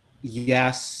say,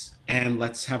 yes, and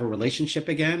let's have a relationship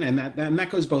again. And that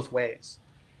goes both ways.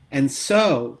 And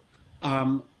so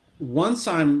once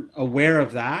I'm aware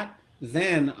of that,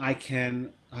 then I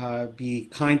can be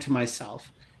kind to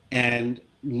myself and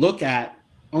look at,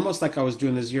 almost like I was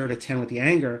doing the 0 to 10 with the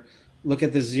anger, look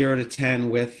at the 0 to 10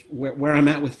 with where I'm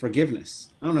at with forgiveness.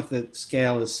 I don't know if the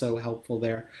scale is so helpful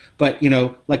there, but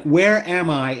like where am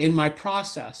I in my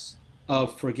process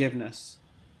of forgiveness?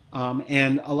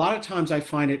 And a lot of times I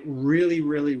find it really,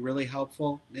 really, really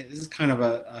helpful. This is kind of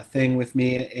a thing with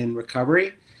me in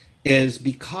recovery, is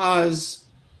because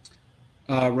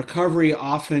recovery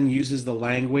often uses the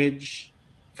language,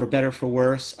 for better for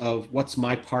worse, of what's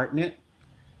my part in it.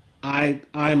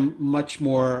 I'm much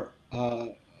more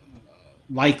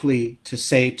likely to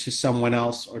say to someone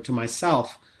else or to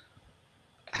myself,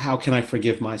 how can I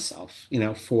forgive myself,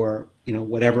 for,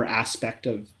 whatever aspect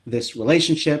of this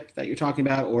relationship that you're talking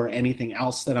about or anything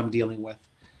else that I'm dealing with.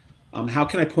 How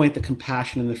can I point the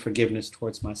compassion and the forgiveness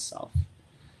towards myself?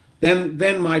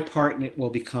 Then my part in it will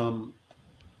become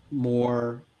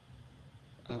more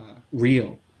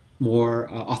real, more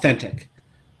authentic,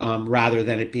 rather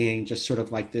than it being just sort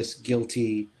of like this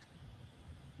guilty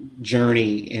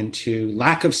journey into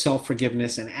lack of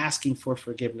self-forgiveness and asking for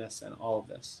forgiveness and all of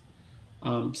this.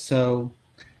 So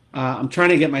I'm trying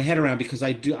to get my head around, because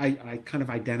I kind of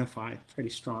identify pretty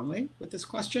strongly with this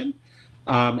question.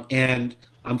 And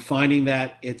I'm finding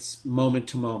that it's moment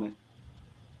to moment.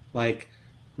 Like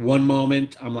one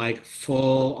moment I'm like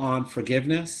full on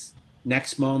forgiveness.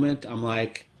 Next moment I'm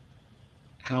like,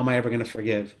 how am I ever going to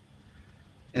forgive?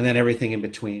 And then everything in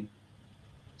between.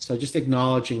 So just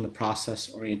acknowledging the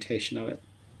process orientation of it.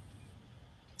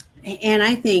 And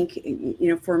I think,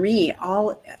 for me,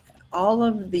 all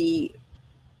of the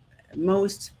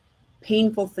most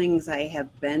painful things I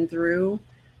have been through,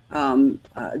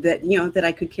 that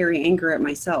I could carry anger at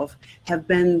myself, have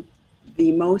been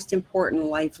the most important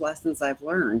life lessons I've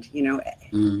learned,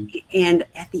 and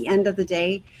at the end of the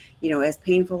day, as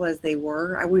painful as they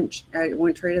were, I wouldn't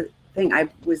trade a thing. I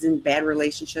was in bad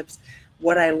relationships.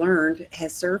 What I learned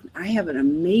has served. I have an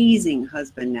amazing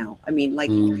husband now. I mean,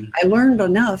 I learned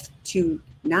enough to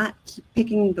not keep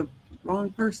picking the wrong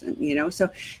person,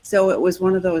 so it was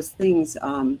one of those things,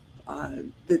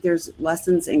 that there's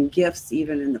lessons and gifts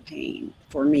even in the pain,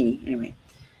 for me anyway.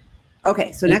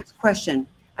 Okay, so next question.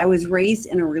 I was raised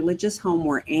in a religious home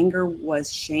where anger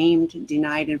was shamed,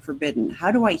 denied, and forbidden.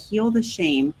 How do I heal the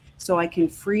shame so I can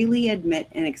freely admit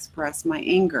and express my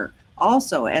anger?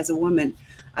 Also, as a woman,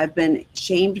 I've been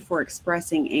shamed for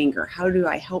expressing anger. How do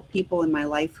I help people in my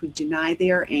life who deny they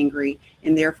are angry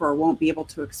and therefore won't be able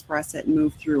to express it and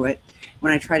move through it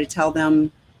when I try to tell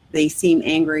them they seem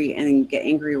angry and get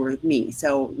angry with me?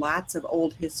 So lots of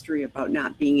old history about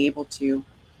not being able to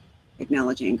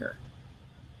acknowledge anger.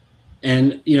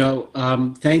 And,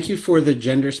 thank you for the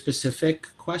gender specific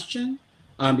question,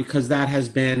 because that has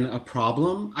been a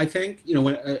problem, I think.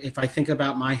 If I think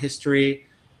about my history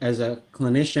as a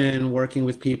clinician working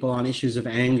with people on issues of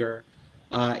anger,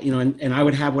 and I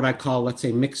would have what I call, let's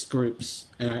say, mixed groups.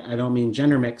 And I don't mean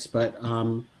gender mix, but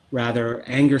rather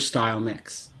anger style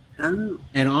mix. Oh.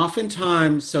 And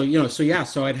oftentimes, so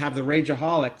I'd have the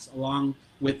rageaholics along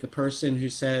with the person who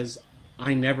says,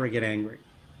 I never get angry,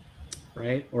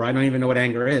 right? Or I don't even know what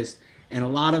anger is. And a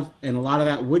lot of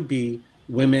that would be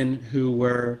women who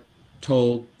were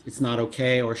told it's not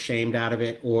okay or shamed out of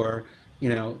it, or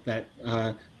that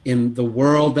in the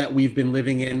world that we've been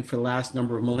living in for the last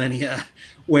number of millennia,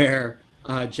 where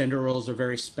gender roles are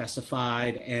very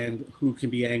specified and who can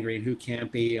be angry and who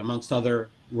can't be, amongst other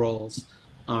roles,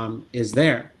 is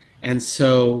there. And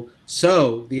so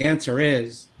the answer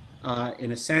is,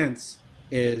 in a sense,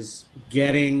 is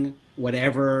getting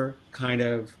whatever kind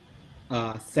of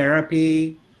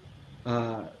therapy,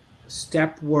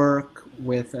 step work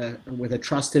with a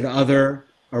trusted other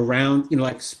around,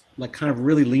 like kind of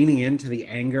really leaning into the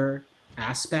anger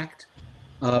aspect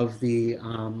of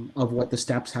what the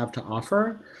steps have to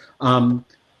offer. And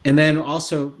then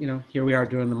also, here we are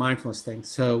doing the mindfulness thing.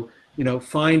 So,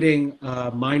 finding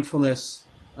mindfulness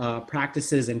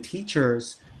practices and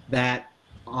teachers that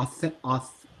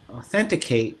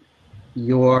authenticate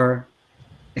your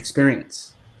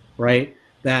experience, right?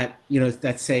 That,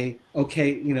 that say,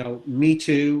 okay, me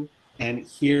too, and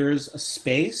here's a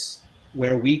space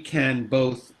where we can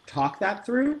both talk that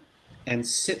through and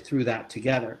sit through that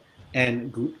together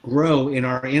and grow in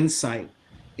our insight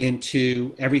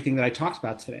into everything that I talked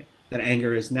about today. That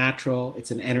anger is natural,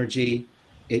 it's an energy,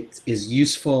 it is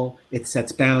useful, it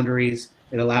sets boundaries,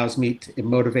 it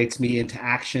motivates me into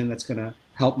action that's going to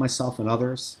help myself and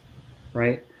others,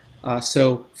 right?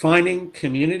 So finding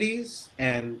communities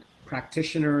and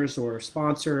practitioners or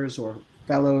sponsors or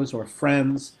fellows or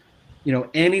friends,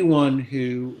 anyone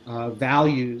who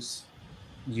values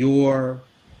your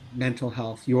mental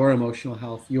health, your emotional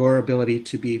health, your ability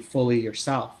to be fully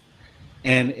yourself.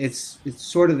 And it's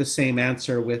sort of the same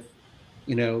answer with,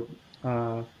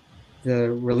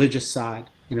 the religious side.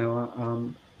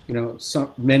 So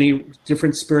many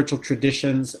different spiritual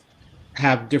traditions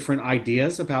have different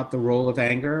ideas about the role of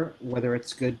anger, whether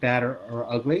it's good, bad, or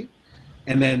ugly.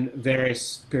 And then various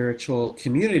spiritual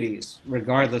communities,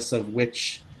 regardless of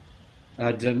which,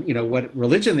 what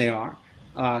religion they are,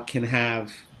 can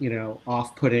have,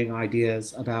 off-putting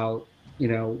ideas about,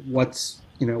 what's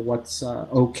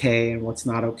okay and what's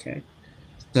not okay.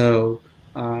 So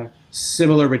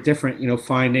similar but different,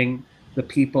 finding the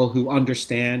people who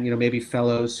understand, maybe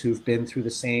fellows who've been through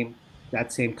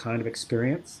that same kind of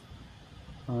experience,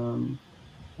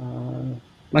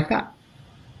 like that.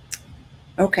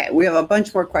 Okay, we have a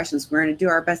bunch more questions. We're going to do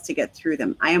our best to get through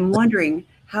them. I am wondering,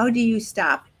 how do you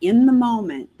stop in the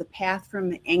moment the path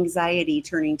from anxiety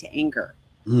turning to anger?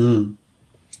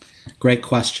 Great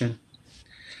question.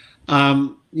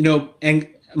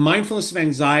 Mindfulness of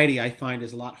anxiety, I find,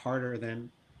 is a lot harder than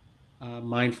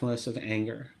mindfulness of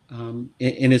anger,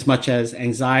 in as much as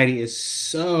anxiety is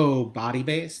so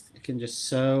body-based. It can just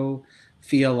so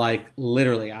feel like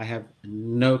literally I have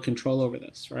no control over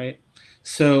this, right?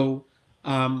 So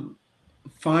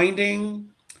finding,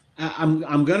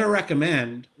 I'm going to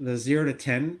recommend the 0 to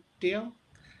 10 deal,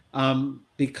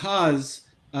 because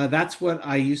that's what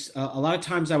I use. A lot of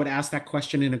times I would ask that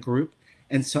question in a group,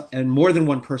 and more than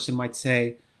one person might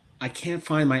say, I can't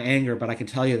find my anger, but I can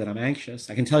tell you that I'm anxious.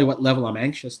 I can tell you what level I'm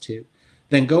anxious to.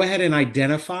 Then go ahead and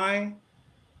identify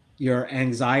your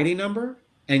anxiety number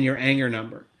and your anger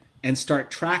number and start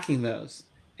tracking those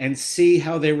and see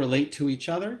how they relate to each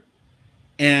other.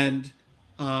 And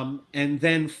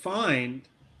then find,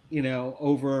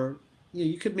 over,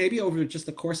 you could maybe over just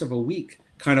the course of a week,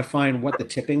 kind of find what the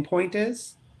tipping point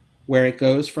is, where it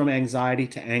goes from anxiety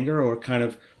to anger, or kind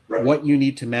of what you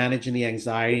need to manage in the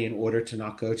anxiety in order to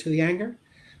not go to the anger.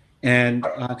 And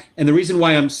the reason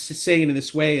why I'm saying it in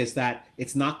this way is that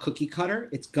it's not cookie cutter.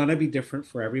 It's gonna be different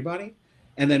for everybody.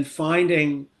 And then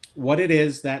finding what it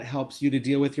is that helps you to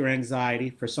deal with your anxiety.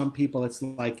 For some people, it's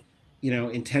like,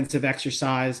 intensive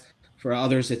exercise. For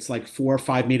others, it's like 4 or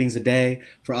 5 meetings a day.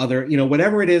 For other,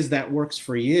 whatever it is that works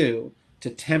for you, to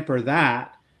temper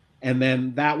that. And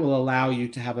then that will allow you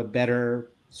to have a better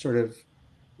sort of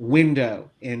window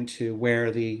into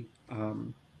where the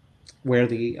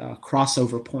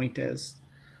crossover point is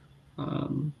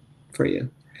for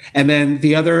you. And then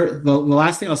the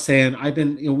last thing I'll say,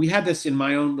 and we had this in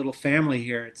my own little family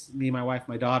here. It's me, my wife,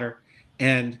 my daughter,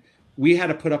 and we had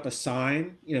to put up a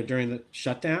sign, during the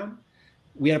shutdown.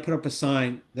 We had to put up a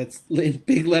sign that's in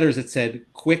big letters that said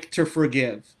 "Quick to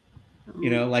forgive,"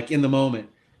 like in the moment,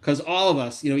 because all of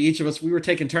us, each of us, we were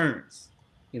taking turns,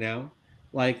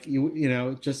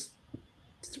 just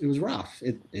it was rough.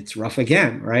 It's rough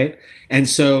again, right? And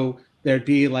so there'd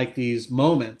be like these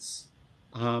moments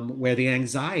where the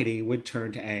anxiety would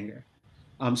turn to anger.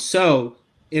 So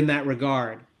in that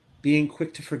regard, being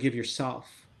quick to forgive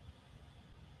yourself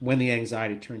when the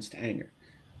anxiety turns to anger,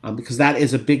 because that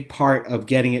is a big part of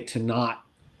getting it to not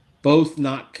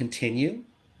continue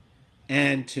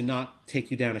and to not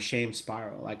take you down a shame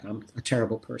spiral. Like, I'm a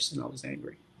terrible person, I was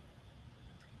angry.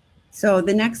 So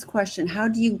the next question, how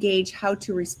do you gauge how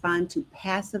to respond to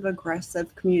passive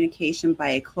aggressive communication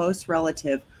by a close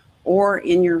relative or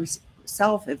in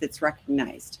yourself if it's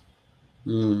recognized?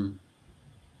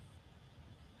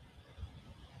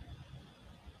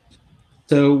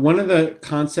 So one of the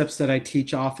concepts that I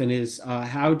teach often is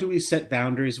how do we set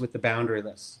boundaries with the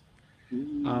boundaryless?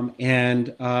 And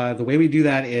the way we do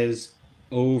that is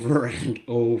over and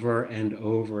over and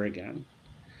over again.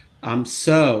 When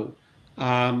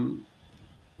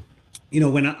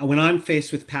I'm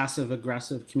faced with passive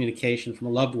aggressive communication from a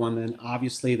loved one, then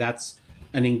obviously that's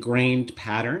an ingrained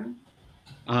pattern.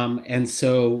 And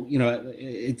so,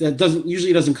 it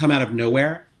usually doesn't come out of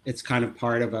nowhere. It's kind of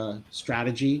part of a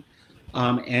strategy.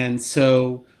 And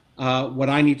so what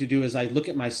I need to do is I look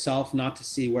at myself, not to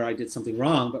see where I did something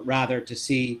wrong, but rather to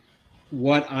see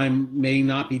what I may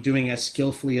not be doing as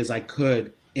skillfully as I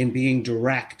could in being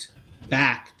direct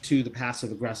back to the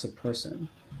passive aggressive person,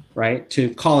 right?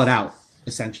 To call it out,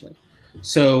 essentially.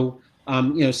 So,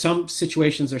 some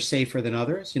situations are safer than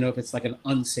others. If it's like an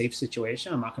unsafe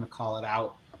situation, I'm not going to call it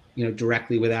out,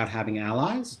 directly without having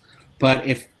allies. But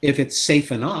if it's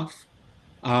safe enough,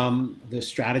 the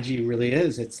strategy really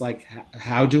is, it's like,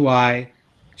 how do I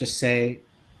just say,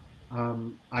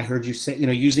 I heard you say,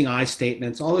 using I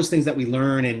statements, all those things that we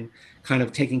learn in kind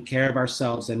of taking care of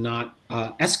ourselves and not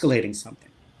escalating something,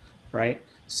 right?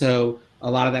 So a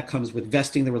lot of that comes with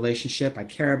vesting the relationship. I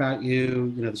care about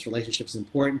you, this relationship is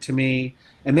important to me.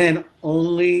 And then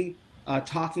only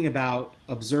talking about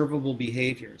observable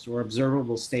behaviors or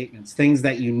observable statements, things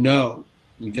that you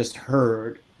just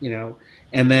heard,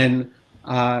 and then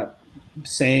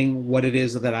saying what it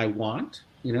is that I want,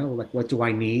 like what do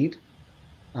I need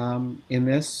in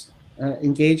this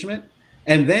engagement.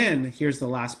 And then here's the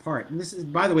last part. And this is,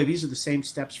 by the way, these are the same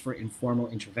steps for informal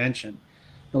intervention.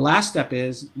 The last step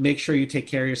is make sure you take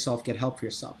care of yourself, get help for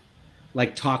yourself.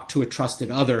 Like, talk to a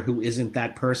trusted other who isn't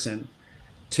that person,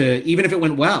 to, even if it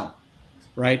went well,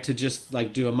 right? To just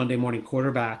like do a Monday morning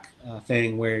quarterback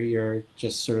thing where you're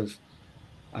just sort of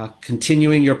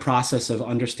continuing your process of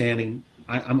understanding.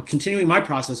 I'm continuing my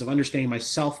process of understanding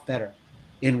myself better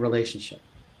in relationship.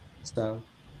 So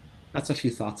that's a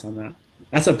few thoughts on that.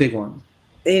 That's a big one.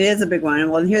 It is a big one.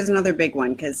 Well, here's another big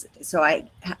one,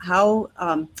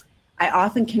 I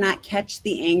often cannot catch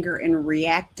the anger and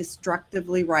react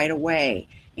destructively right away.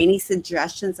 Any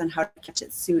suggestions on how to catch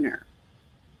it sooner?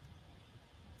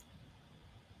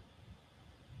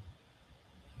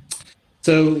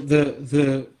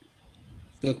 So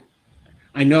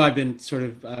I know I've been sort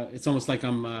of, it's almost like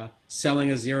I'm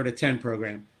selling a 0 to 10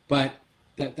 program, but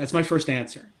that's my first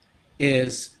answer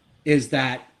is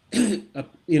that,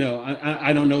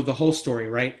 I don't know the whole story,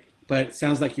 right? But it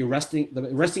sounds like the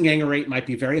resting anger rate might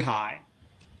be very high.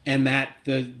 and that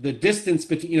the distance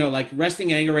between, like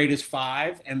resting anger rate is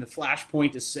 5 and the flash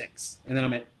point is 6, and then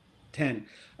I'm at 10.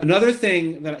 Another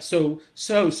thing that so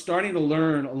starting to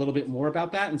learn a little bit more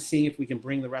about that and seeing if we can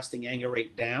bring the resting anger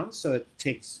rate down so it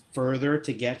takes further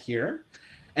to get here.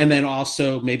 And then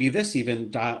also maybe this even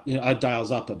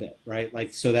dials up a bit, right?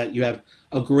 Like so that you have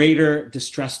a greater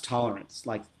distress tolerance,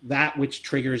 like that which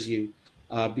triggers you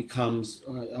becomes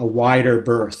a wider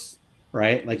berth,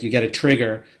 right? Like you get a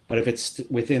trigger, but if it's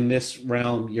within this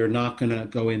realm, you're not going to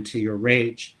go into your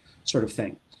rage sort of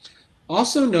thing.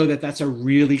 Also know that that's a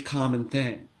really common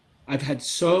thing. I've had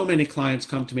so many clients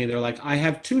come to me, they're like, I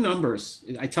have 2 numbers.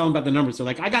 I tell them about the numbers. They're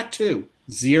like, I got 2,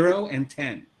 0 and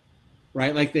 10,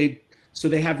 right? Like they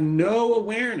have no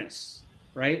awareness,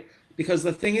 right? Because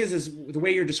the thing is the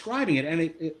way you're describing it, and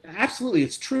it absolutely,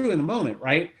 it's true in the moment,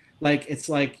 right? Like, it's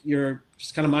like you're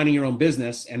just kind of minding your own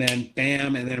business and then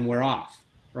bam, and then we're off,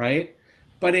 right?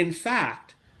 But in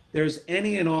fact, there's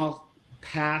any and all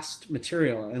past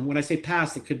material. And when I say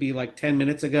past, it could be like 10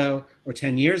 minutes ago or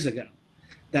 10 years ago.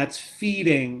 That's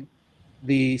feeding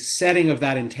the setting of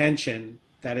that intention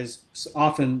that is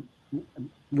often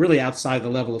really outside the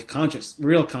level of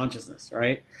real consciousness,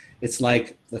 right? It's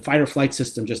like the fight or flight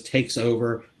system just takes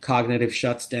over, cognitive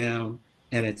shuts down,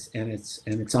 and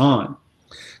it's on.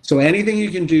 So anything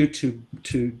you can do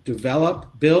to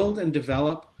build and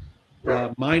develop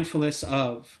mindfulness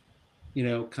of,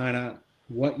 kind of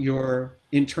what your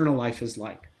internal life is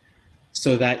like,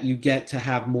 so that you get to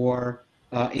have more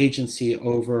agency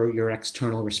over your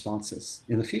external responses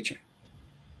in the future.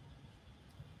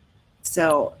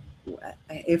 So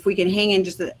if we can hang in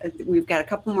we've got a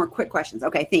couple more quick questions.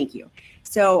 Okay, thank you.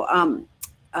 So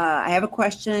I have a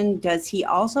question. Does he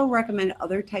also recommend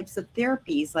other types of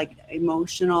therapies like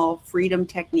emotional freedom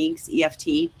techniques,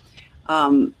 EFT,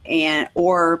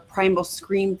 or primal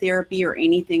scream therapy or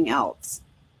anything else?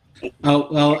 Oh,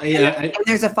 well, yeah. And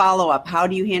there's a follow-up. How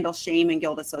do you handle shame and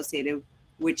guilt associated,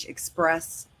 which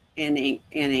express in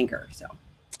anger? So.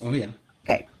 Oh, yeah.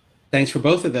 Okay. Thanks for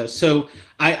both of those. So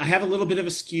I have a little bit of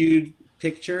a skewed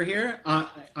picture here.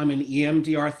 I'm an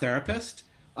EMDR therapist.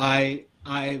 I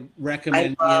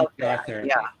recommend EMDR therapy.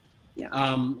 Yeah.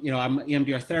 I'm an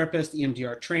EMDR therapist,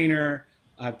 EMDR trainer.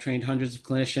 I've trained hundreds of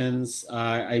clinicians.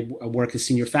 I work as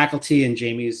senior faculty in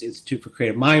Jamie's Institute for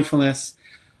Creative Mindfulness.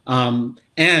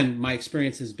 And my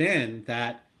experience has been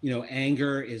that,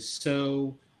 anger is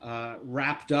so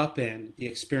wrapped up in the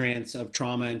experience of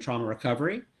trauma and trauma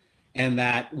recovery. And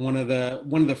that one of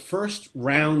the first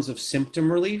rounds of symptom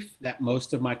relief that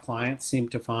most of my clients seem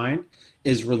to find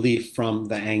is relief from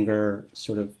the anger,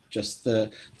 sort of just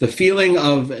the feeling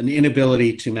of an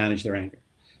inability to manage their anger,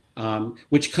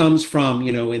 which comes from,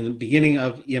 in the beginning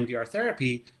of EMDR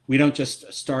therapy, we don't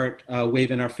just start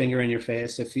waving our finger in your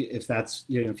face. If that's,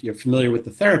 if you're familiar with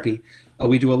the therapy,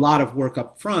 we do a lot of work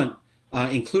up front,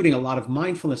 including a lot of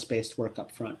mindfulness-based work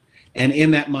up front. And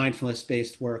in that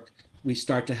mindfulness-based work, we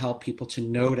start to help people to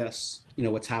notice,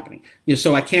 what's happening.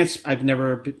 So I've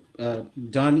never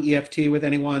done EFT with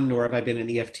anyone, nor have I been an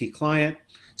EFT client.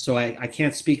 So I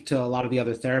can't speak to a lot of the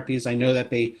other therapies. I know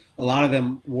that a lot of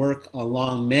them work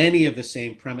along many of the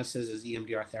same premises as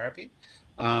EMDR therapy.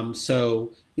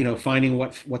 So, finding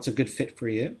what's a good fit for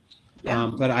you.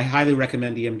 Yeah. But I highly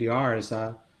recommend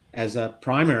EMDR as a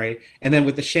primary. And then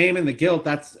with the shame and the guilt,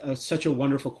 that's such a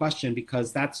wonderful question,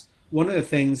 because that's one of the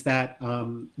things that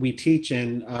we teach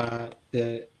in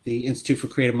the Institute for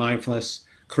Creative Mindfulness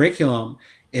curriculum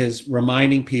is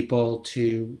reminding people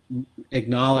to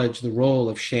acknowledge the role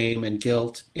of shame and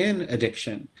guilt in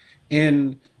addiction,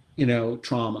 in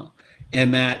trauma,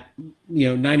 and that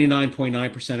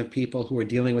 99.9% of people who are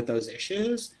dealing with those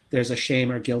issues, there's a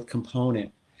shame or guilt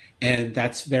component, and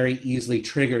that's very easily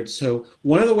triggered. So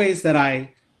one of the ways that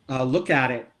I look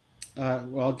at it,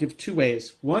 I'll give 2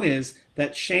 ways. One is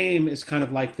that shame is kind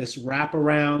of like this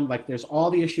wraparound, like there's all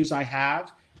the issues I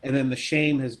have, and then the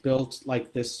shame has built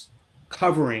like this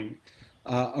covering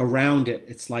around it.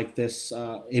 It's like this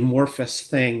amorphous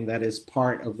thing that is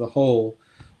part of the whole.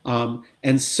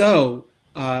 And so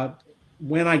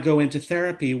when I go into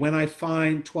therapy, when I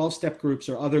find 12-step groups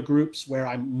or other groups where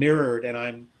I'm mirrored and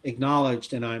I'm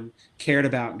acknowledged and I'm cared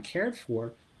about and cared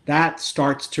for, that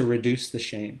starts to reduce the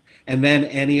shame. And then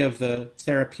any of the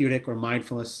therapeutic or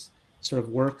mindfulness sort of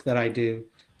work that I do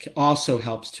also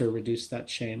helps to reduce that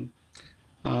shame.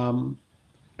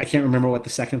 I can't remember what the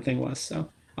second thing was, so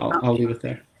I'll leave it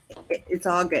there. It's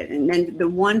all good. And then the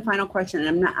one final question,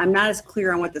 and I'm not as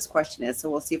clear on what this question is, so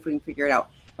we'll see if we can figure it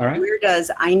out. All right. Where does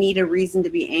 "I need a reason to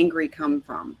be angry" come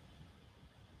from?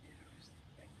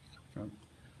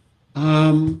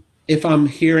 If I'm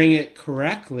hearing it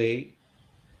correctly,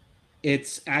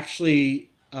 it's actually,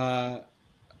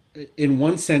 in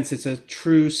one sense, it's a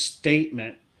true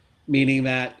statement, meaning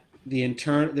that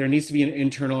there needs to be an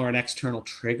internal or an external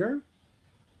trigger,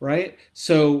 right?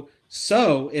 So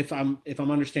if I'm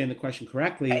understanding the question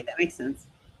correctly, right, that makes sense.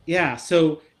 yeah.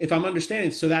 So if I'm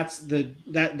understanding, so that's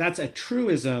a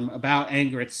truism about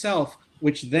anger itself,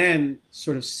 which then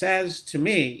sort of says to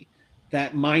me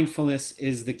that mindfulness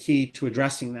is the key to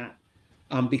addressing that,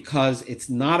 because it's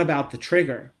not about the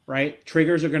trigger, right?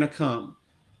 Triggers are going to come,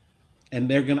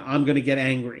 and I'm going to get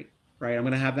angry, right? I'm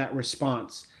going to have that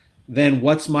response. Then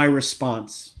what's my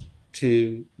response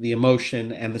to the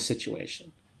emotion and the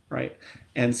situation, right?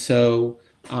 And so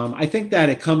I think that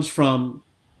it comes from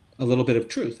a little bit of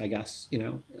truth, I guess,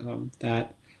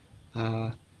 that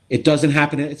it doesn't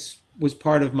happen. It was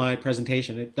part of my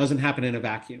presentation. It doesn't happen in a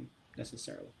vacuum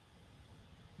necessarily.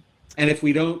 And if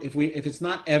it's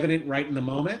not evident right in the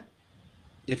moment,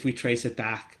 if we trace it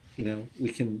back, we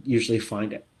can usually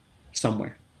find it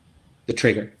somewhere, the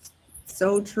trigger.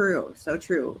 So true. So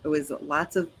true. It was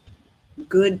lots of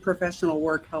good professional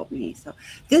work helped me. So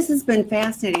this has been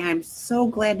fascinating. I'm so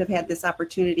glad to have had this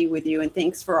opportunity with you, and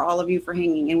thanks for all of you for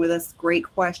hanging in with us. Great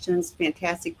questions,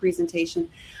 fantastic presentation.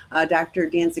 Dr.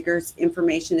 Dansiger's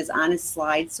information is on his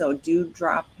slide, so do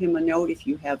drop him a note if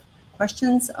you have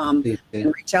questions, and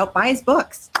reach out, buy his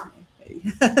books.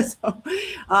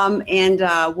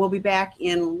 We'll be back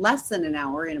in less than an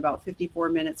hour, in about 54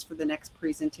 minutes, for the next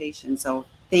presentation. So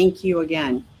thank you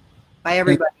again. Bye,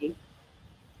 everybody.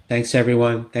 Thanks,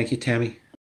 everyone. Thank you, Tammy.